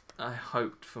know. I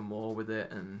hoped for more with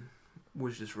it, and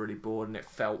was just really bored, and it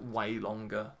felt way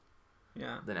longer.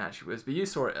 Yeah. Than it actually was. But you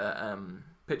saw it at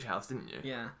Picture House, didn't you?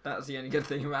 Yeah, that was the only good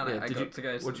thing about it. I got to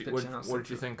go to the Picture House. What did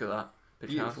you think of that?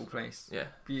 Beautiful place. Yeah.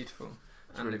 Beautiful.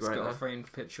 It's really great. It's got a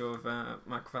framed picture of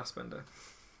Michael Fassbender.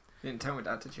 You didn't tell me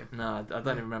that, did you? No, I don't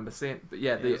even remember seeing it. But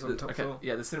yeah, it was on top floor.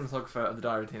 Yeah, the cinematographer of The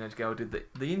Diary of a Teenage Girl did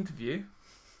the interview.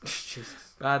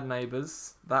 Jesus. Bad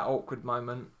Neighbours, that awkward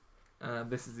moment.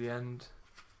 This Is the End.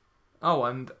 Oh,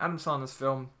 and Adam Sandler's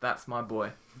film, That's My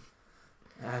Boy.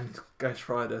 And Ghost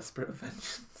Rider, Spirit of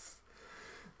Vengeance.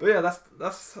 But yeah,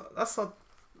 that's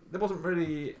there wasn't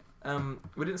really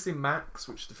we didn't see Max,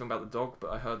 which is the film about the dog, but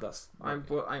I heard that's I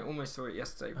almost saw it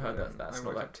yesterday. I heard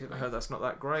I heard that's not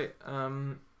that great.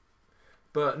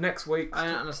 But next week I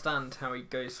don't understand how he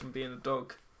goes from being a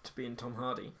dog to being Tom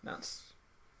Hardy.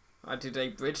 Did they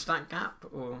bridge that gap,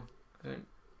 or I don't?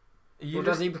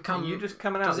 Does he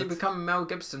become Mel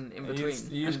Gibson in between?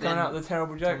 You just coming out with the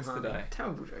terrible jokes today.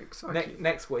 Terrible jokes.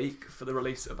 Next week for the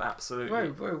release of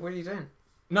Absolutely. Whoa! What are you doing?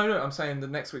 No, I'm saying the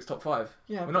next week's top 5.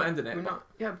 Yeah, we're not ending it. We're not.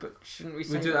 Yeah, but shouldn't we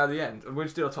say? We do that at the end. We'll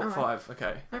just do our top 5.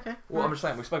 Okay. Okay. Well, I'm just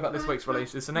saying we spoke about this week's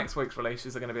releases. So next week's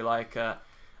releases are going to be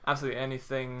Absolutely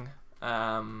Anything,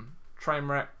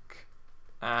 Trainwreck,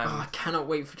 and I cannot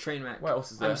wait for Trainwreck. What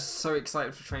else is there? I'm so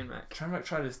excited for Trainwreck. Trainwreck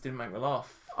trailers didn't make me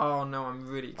laugh. Oh no, I'm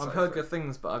really excited. I've heard good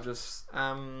things, but I've just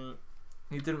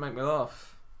he didn't make me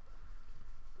laugh.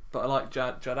 But I like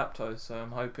Judd Apatow, so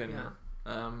I'm hoping. Yeah.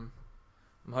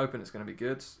 I'm hoping it's going to be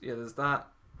good. Yeah, there's that.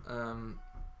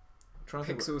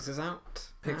 Pixels is out.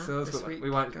 Pixels. This week,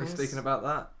 we won't be speaking about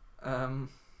that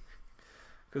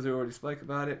because we already spoke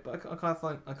about it. But I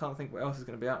can't think what else is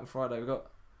going to be out on Friday.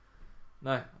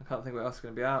 I can't think what else is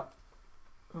going to be out.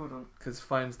 Hold on. Because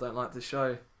phones don't like to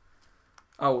show.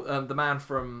 Oh, the man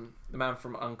from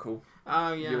Uncle.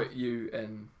 Oh yeah.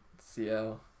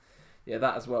 UNCL. Yeah,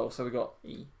 that as well. So we got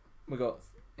E. We got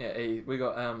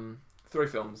 3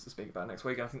 films to speak about next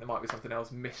week. And I think there might be something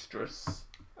else. Mistress.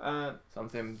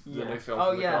 Something. Yeah. The new film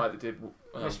from the guy that did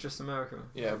Mistress America.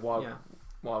 Yeah. While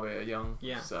we were young.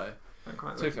 Yeah. So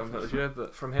 2 films not this year,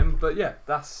 but from him. But yeah,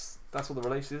 that's all the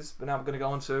releases. But now we're going to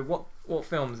go on to what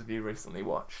films have you recently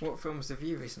watched? What films have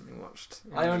you recently watched?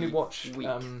 I only watched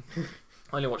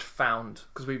Found,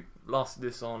 because we last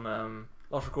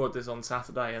recorded this on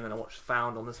Saturday, and then I watched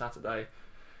Found on the Saturday.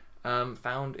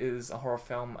 Found is a horror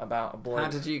film about a boy. How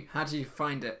did you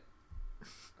find it?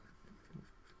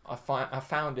 I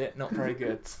found it not very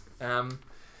good.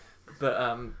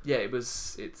 But yeah,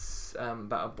 it's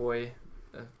about a boy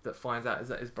that finds out is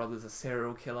that his brother's a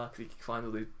serial killer because he finds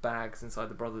all these bags inside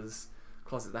the brother's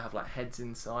closet that have like heads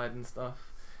inside and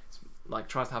stuff. It's like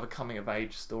tries to have a coming of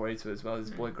age story to it as well. This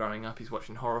boy growing up, he's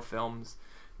watching horror films,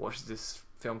 watches this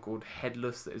film called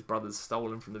Headless that his brother's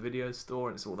stolen from the video store,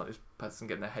 and it's all like this person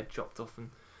getting their head chopped off and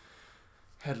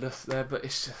headless there. But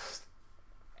it's just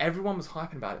everyone was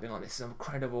hyping about it, being like, this is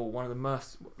incredible, one of the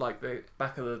most, like the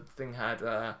back of the thing had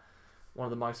one of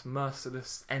the most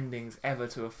merciless endings ever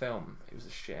to a film. It was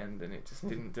a shit ending, it just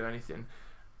didn't do anything.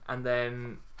 And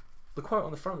then the quote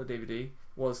on the front of the DVD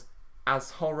was,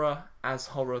 as horror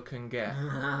can get.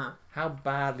 How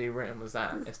badly written was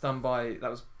that? It's done by, that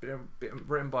was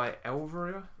written by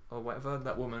Elvira or whatever,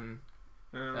 that woman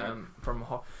from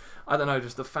I don't know,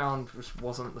 just The Found, which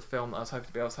wasn't the film that I was hoping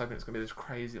to be. I was hoping it's going to be this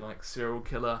crazy like serial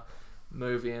killer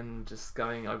movie and just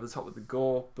going over the top with the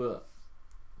gore, but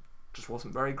just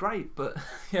wasn't very great. But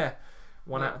yeah,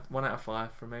 one out of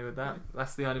 5 from me with that.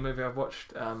 That's the only movie I've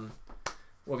watched.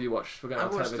 What have you watched? We're going to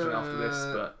have television after this,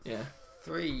 but yeah.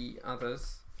 3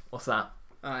 others. What's that?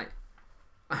 Alright.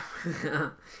 I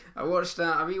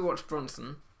rewatched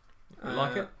Bronson. You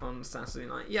like it? On Saturday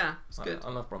night. Yeah, it's good.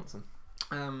 I love Bronson.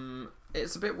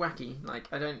 It's a bit wacky. Like,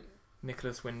 I don't...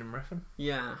 Nicholas Winding Refn?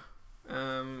 Yeah.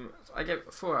 I give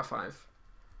it 4 out of 5.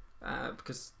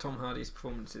 Because Tom Hardy's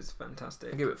performance is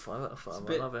fantastic. I give it 5 out of 5.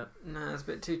 I love it. Nah, it's a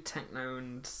bit too techno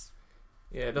and...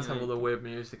 Yeah, it does have all the weird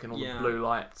music and all the blue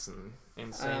lights and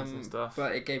in scenes and stuff.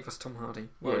 But it gave us Tom Hardy.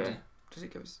 Well, yeah. Did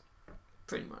it give us...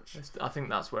 Pretty much. I think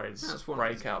that's where his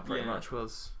breakout pretty much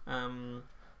was. And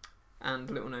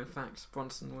little known fact,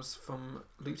 Bronson was from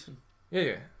Luton.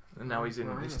 Yeah. And now he's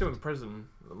still in prison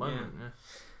at the moment.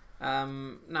 Yeah.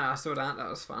 No, I saw that. That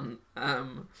was fun.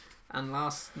 And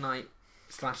last night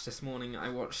 / this morning, I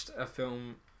watched a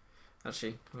film.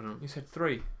 Actually, hold on. You said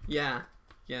 3. Yeah.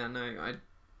 No,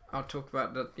 I'll talk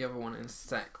about the other one in a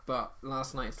sec. But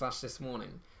last night / this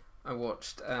morning, I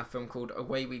watched a film called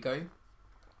Away We Go,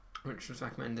 which was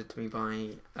recommended to me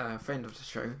by a friend of the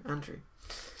show, Andrew,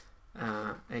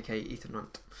 aka Ethan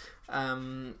Runt.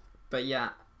 But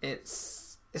yeah,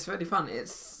 it's really fun.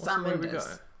 It's Sam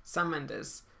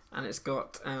Mendes, and it's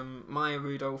got Maya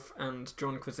Rudolph and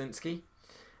John Krasinski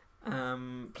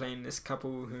playing this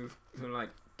couple who are like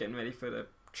getting ready for the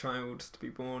child to be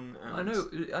born. And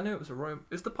I know it was a room.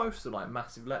 Is the poster like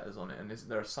massive letters on it, and is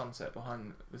there a sunset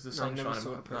behind? Is the sun I never shining?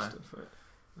 saw a poster for it.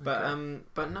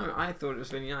 But no, I thought it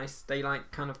was really nice. They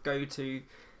like kind of go to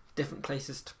different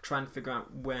places to try and figure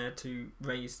out where to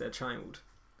raise their child.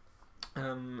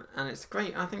 And it's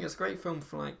great. I think it's a great film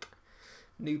for like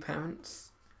new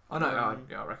parents. I know.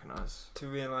 I recognise. To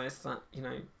realise that, you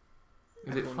know.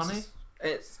 Is it funny?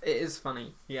 It is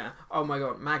funny. Yeah. Oh my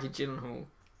god, Maggie Gyllenhaal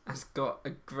has got a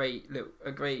great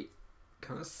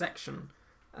kind of section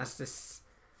as this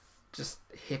just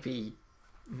hippie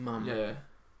mum. Yeah.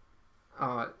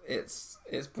 Oh, it's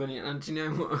brilliant. And do you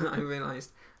know what I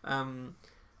realised?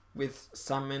 With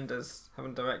Sam Mendes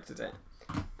having directed it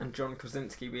and John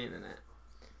Krasinski being in it,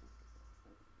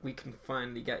 we can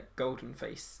finally get Golden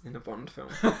Face in a Bond film.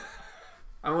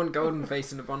 I want Golden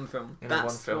Face in a Bond film.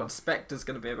 That's what Spectre's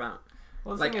going to be about.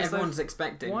 Well, like everyone's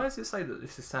expecting. Why does it say that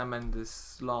this is Sam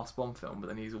Mendes' last Bond film, but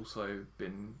then he's also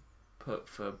been put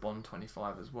for Bond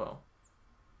 25 as well?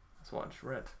 That's what I just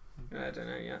read. I don't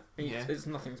know yet. It's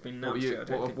nothing's been announced yet.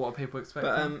 What are people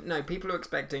expecting? But no, people are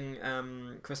expecting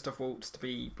Christoph Waltz to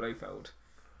be Blofeld,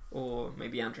 or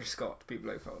maybe Andrew Scott to be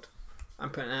Blofeld. I'm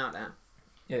putting it out there.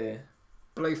 Yeah.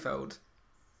 Blofeld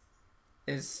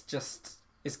is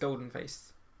Golden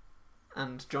Face,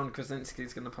 and John Krasinski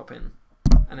is going to pop in,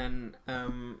 and then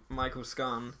Michael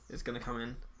Scarn is going to come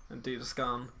in and do the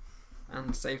Scarn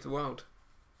and save the world.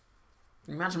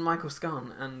 Imagine Michael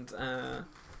Scarn and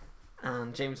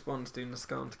James Bond doing the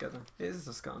Scarn together. It is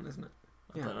a Scarn, isn't it?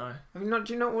 Yeah. I don't know. I mean,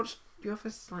 do you not watch The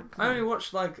Office? I only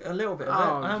watched like a little bit of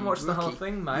it. I haven't watched the whole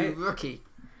thing, mate. You rookie.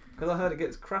 Because I heard it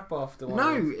gets crap after one.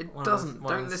 No, it doesn't.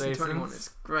 Don't listen to anyone. It's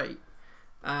great.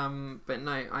 But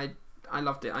no, I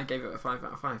loved it. I gave it a 5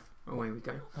 out of 5. Away we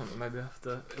go. Maybe I have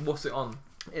to. What's it on?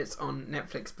 It's on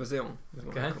Netflix Brazil. Is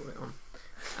what I call it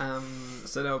on.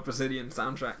 So there are Brazilian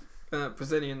soundtrack,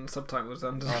 Brazilian subtitles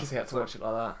underneath. Oh, so you had to watch it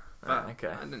like that. But okay.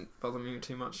 I didn't bother me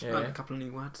too much. Yeah. Learned a couple of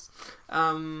new words.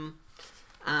 And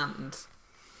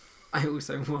I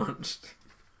also watched,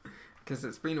 because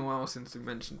it's been a while since we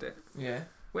mentioned it. Yeah.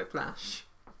 Whiplash.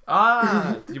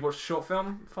 Did you watch the short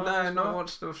film? No, not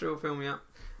watched the short film yet.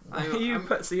 You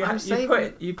put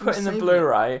in the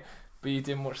Blu-ray, but you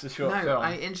didn't watch the short film. No,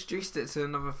 I introduced it to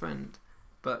another friend,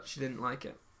 but she didn't like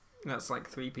it. That's like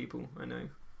 3 people I know.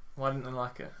 Why didn't they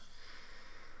like it?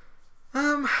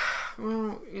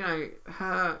 Well,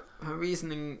 her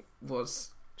reasoning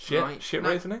was right. Shit No,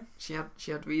 reasoning? She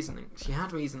had reasoning. She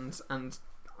had reasons, and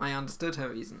I understood her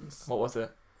reasons. What was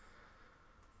it?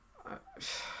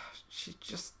 She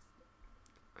just,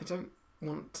 I don't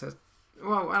want to.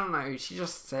 Well, I don't know. She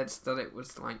just said that it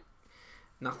was like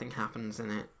nothing happens in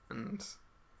it, and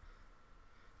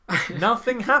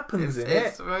Nothing happens in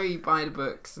it's it. very by the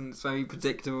books and it's very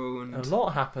predictable, and A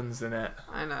lot happens in it.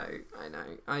 I know.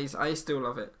 I still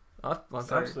love it. I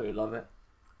So- absolutely love it.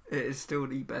 It is still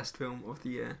the best film of the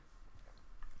year.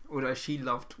 Although she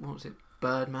loved, what was it,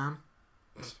 Birdman?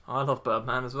 I love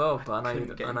Birdman as well, but I know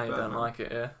couldn't get you don't Birdman. like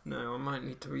it. Yeah. No, I might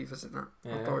need to revisit that.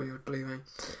 Yeah. I'll borrow your Blu-ray.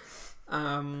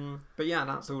 But yeah,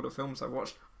 that's all the films I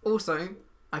watched. Also,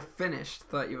 I finished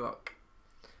 30 Rock.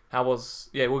 How was?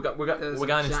 Yeah, we're There's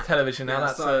going into Jack- television now.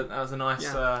 yeah, so- That was a nice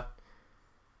yeah.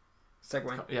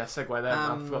 Segue. segue there.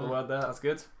 I forgot the word there. That's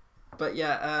good. But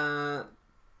yeah,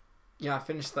 I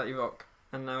finished 30 Rock,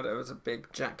 and now there was a big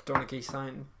Jack Donaghy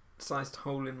sized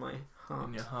hole in my heart.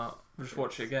 In your heart. Just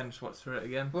watch it again. Just watch through it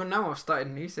again. Well, no, I've started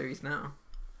a new series now.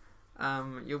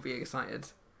 You'll be excited.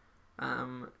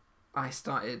 I'm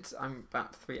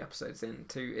about 3 episodes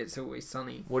into It's Always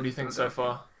Sunny. What do you think so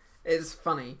far? It's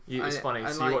funny. It's funny.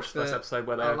 I So like you watched the first episode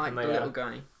where they I open like the little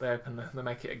guy. they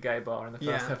make it a gay bar in the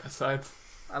first Yeah. episode.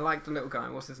 I like the little guy.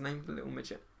 What's his name? The little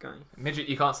midget guy. Midget.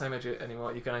 You can't say midget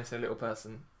anymore. You can only say little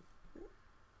person.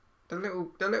 The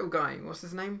little guy. What's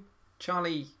his name?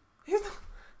 Charlie. He's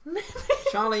not.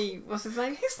 Charlie. What's his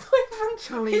name? He's not even.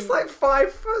 Charlie. He's like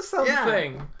 5 foot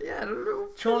something. Yeah, the little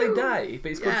Charlie the little, Day, but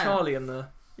he's called Yeah. Charlie in the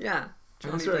Yeah,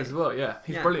 Charlie series Day. as well. Yeah,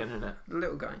 he's Yeah. brilliant in it. The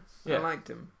little guy. Yeah. I liked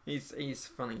him. He's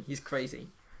funny. He's crazy.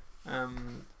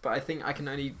 But I think I can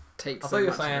only take. I so thought you were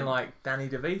much of saying him. like Danny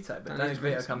DeVito, but Danny Danny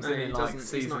DeVito DeVito- comes no, in he like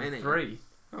doesn't- he's not in season it. 3.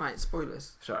 Alright,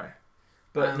 spoilers. Sorry,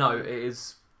 but no, Um, it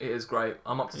is great.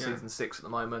 I'm up to yeah. season 6 at the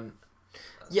moment.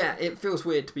 Yeah, it feels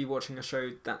weird to be watching a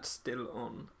show that's still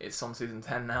on. It's on season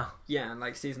 10 now. Yeah,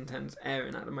 like season 10's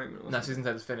airing at the moment. No, wasn't it? season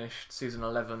 10's finished. Season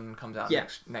 11 comes out Yeah,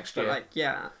 next But year. like,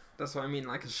 yeah, that's what I mean.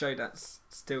 Like a show that's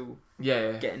still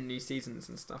yeah, getting new seasons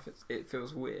and stuff. It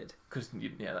feels weird. because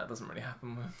that doesn't really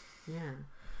happen. Yeah.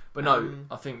 But no, Um,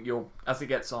 I think as it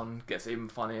gets on, gets even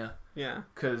funnier. Yeah.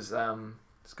 Because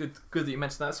it's good that you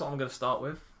mentioned that. That's what I'm going to start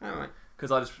with. Alright.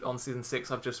 Because I just on season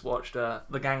 6, I've just watched The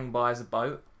Gang Buys a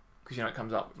Boat, because it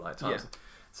comes up like times. Yeah.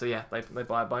 So yeah, they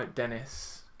buy a boat.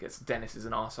 Dennis is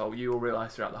an arsehole. You will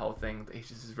realise throughout the whole thing that he's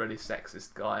just this really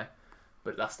sexist guy,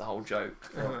 but that's the whole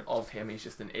joke Alright. of him. He's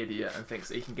just an idiot and thinks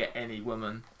that he can get any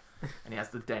woman, and he has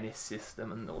the Dennis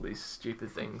system and all these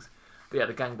stupid things. But yeah,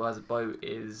 The Gang Buys a Boat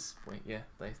is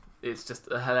it's just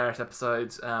a hilarious episode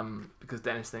because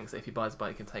Dennis thinks that if he buys a boat,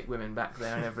 he can take women back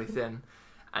there and everything,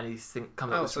 and he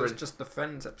comes up Oh, with so this it's just the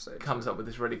Friends episode. comes up with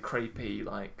this really creepy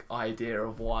like idea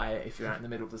of why, if you're out in the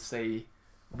middle of the sea,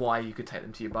 why you could take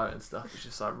them to your boat and stuff. It's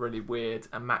just like really weird.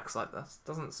 And Max like that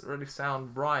doesn't really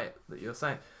sound right that you're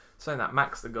saying that.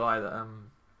 Max, the guy that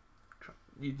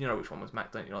you know which one was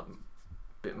Mac, don't you? Like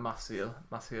bit muscier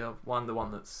one, the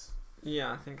one that's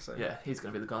Yeah, I think so. yeah, he's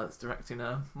gonna be the guy that's directing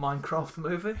a Minecraft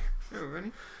movie. Oh,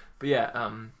 really? But yeah,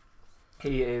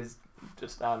 he is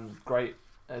just great.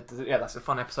 Yeah, that's a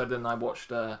fun episode. Then I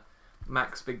watched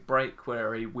Max Big Break,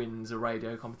 where he wins a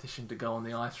radio competition to go on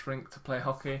the ice rink to play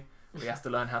hockey. He has to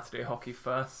learn how to do hockey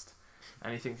first,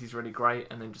 and he thinks he's really great,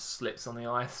 and then just slips on the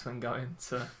ice when going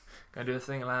to go do the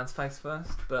thing and lands face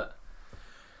first. But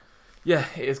yeah,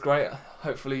 it is great.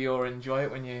 Hopefully you'll enjoy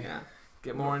it when you Yeah.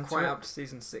 get more Not into quite it. up to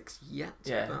season 6 yet.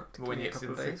 Yeah, but but when give you me get a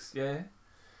couple season of days. 6,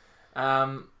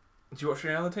 yeah. Do you watch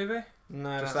any other TV?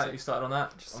 No, Just that's that you started on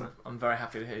that. Just I'm, that. I'm very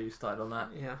happy to hear you started on that.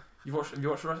 Yeah. Have you watched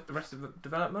the rest of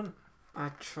Development? I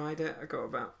tried it. I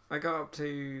got up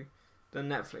to the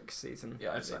Netflix season.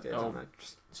 Yeah, that they I'd say- did, oh, and I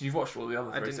just So you've watched all the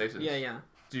other I 3 didn't. seasons? Yeah.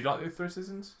 Do you like the 3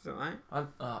 seasons? Is that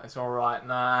right? It's alright.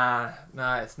 Nah,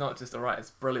 it's not just alright,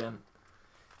 it's brilliant.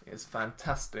 It's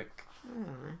fantastic. I don't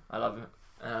know. I love it.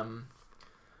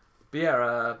 But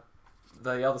yeah,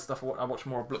 the other stuff I watched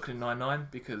more of Brooklyn Nine-Nine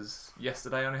because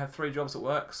yesterday I only had 3 jobs at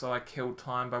work, so I killed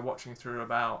time by watching through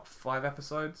about 5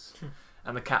 episodes.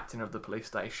 And the captain of the police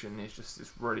station is just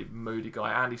this really moody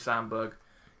guy. Andy Samberg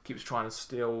keeps trying to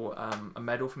steal a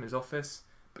medal from his office,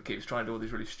 but keeps trying to do all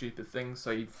these really stupid things.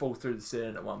 So he falls through the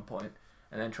ceiling at one point,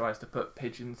 and then tries to put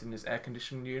pigeons in his air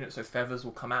conditioning unit, so feathers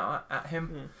will come out at him.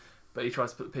 Mm. But he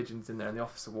tries to put the pigeons in there, and the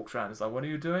officer walks around and is like, "What are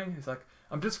you doing?" He's like,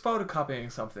 "I'm just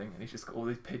photocopying something," and he's just got all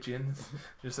these pigeons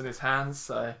just in his hands.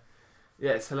 So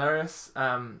yeah, it's hilarious.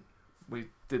 We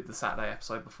did the Saturday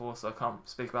episode before, so I can't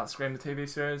speak about Scream, the TV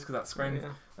series, because that screens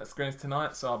Yeah.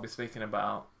 tonight. So I'll be speaking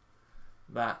about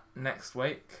that next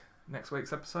week. next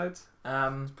week's episodes.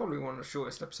 It's probably one of the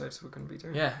shortest episodes we're going to be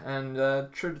doing. Yeah,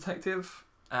 and True Detective.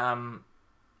 I've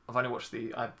only watched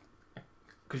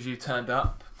because you turned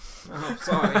up. Oh,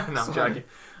 sorry. No, I'm joking.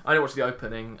 I only watched the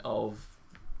opening of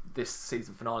this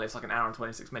season finale. It's like an hour and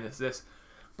 26 minutes. This,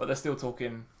 but they're still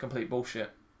talking complete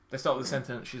bullshit. They start with a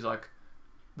sentence. She's like,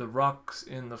 "The rugs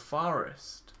in the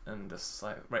forest," and just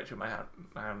like Rachel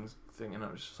McAdams thing, and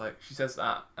I was just like, she says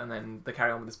that, and then they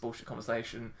carry on with this bullshit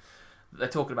conversation. They're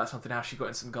talking about something, how she got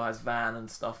in some guy's van and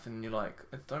stuff, and you're like,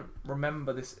 I don't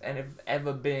remember this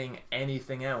ever being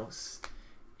anything else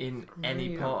in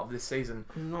any part of this season.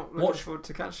 I'm not looking forward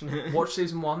to catching it. Watch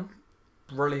season 1,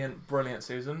 brilliant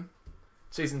season.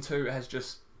 Season 2 has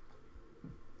just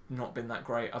not been that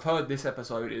great. I've heard this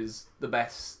episode is the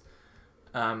best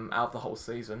out of the whole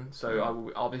season,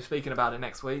 so I'll be speaking about it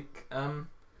next week. But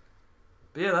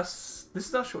yeah, this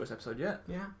is our shortest episode yet.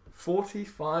 Yeah.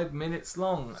 45 minutes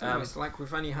long. So it's like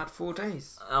we've only had 4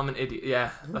 days. I'm an idiot.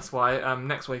 Yeah, that's why.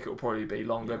 Next week it will probably be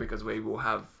longer because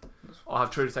I'll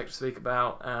have True Detective to speak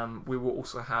about. We will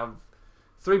also have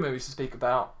 3 movies to speak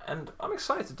about, and I'm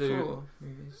excited to do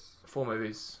 4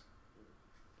 movies.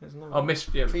 There's no. Oh,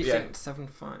 Precinct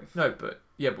 7-5. No, but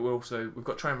we've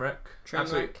got Trainwreck.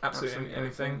 Trainwreck. Absolutely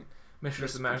anything.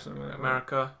 Mistress of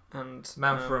America. And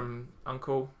Man from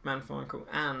Uncle.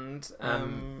 And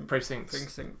Precinct.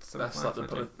 Precinct 7-5. That's like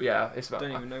it's about. I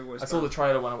don't even know what it's I saw the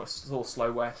trailer when I saw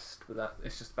Slow West with that.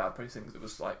 It's just about precincts. It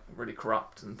was like really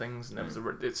corrupt and things, and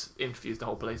it's interviews the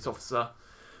whole police officer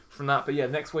from that. But yeah,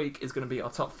 next week is going to be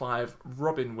our top 5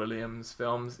 Robin Williams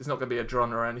films. It's not going to be a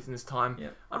genre or anything this time. Yeah.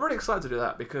 I'm really excited to do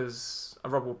that because I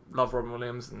love Robin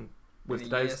Williams, and with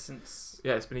today's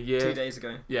it's been a year. 2 days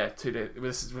ago. Yeah, 2 days.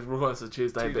 We're recording this on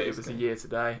Tuesday, but it was a year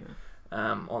today.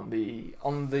 Yeah. On the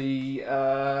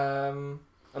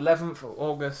 11th of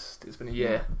August, it's been a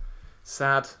year. Yeah.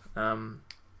 Sad.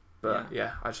 But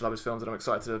I just love his films, and I'm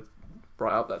excited to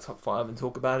write up that top 5 and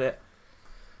talk about it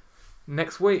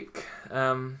next week.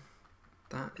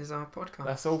 That is our podcast.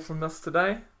 That's all from us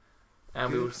today.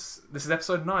 And this is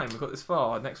episode 9. We've got this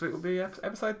far. Next week will be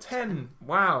episode 10.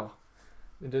 Wow.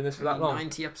 Been doing this for that long.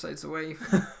 90 episodes away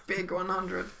from big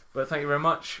 100. But thank you very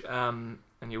much. And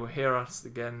you will hear us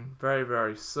again very,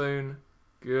 very soon.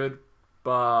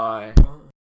 Goodbye. Bye.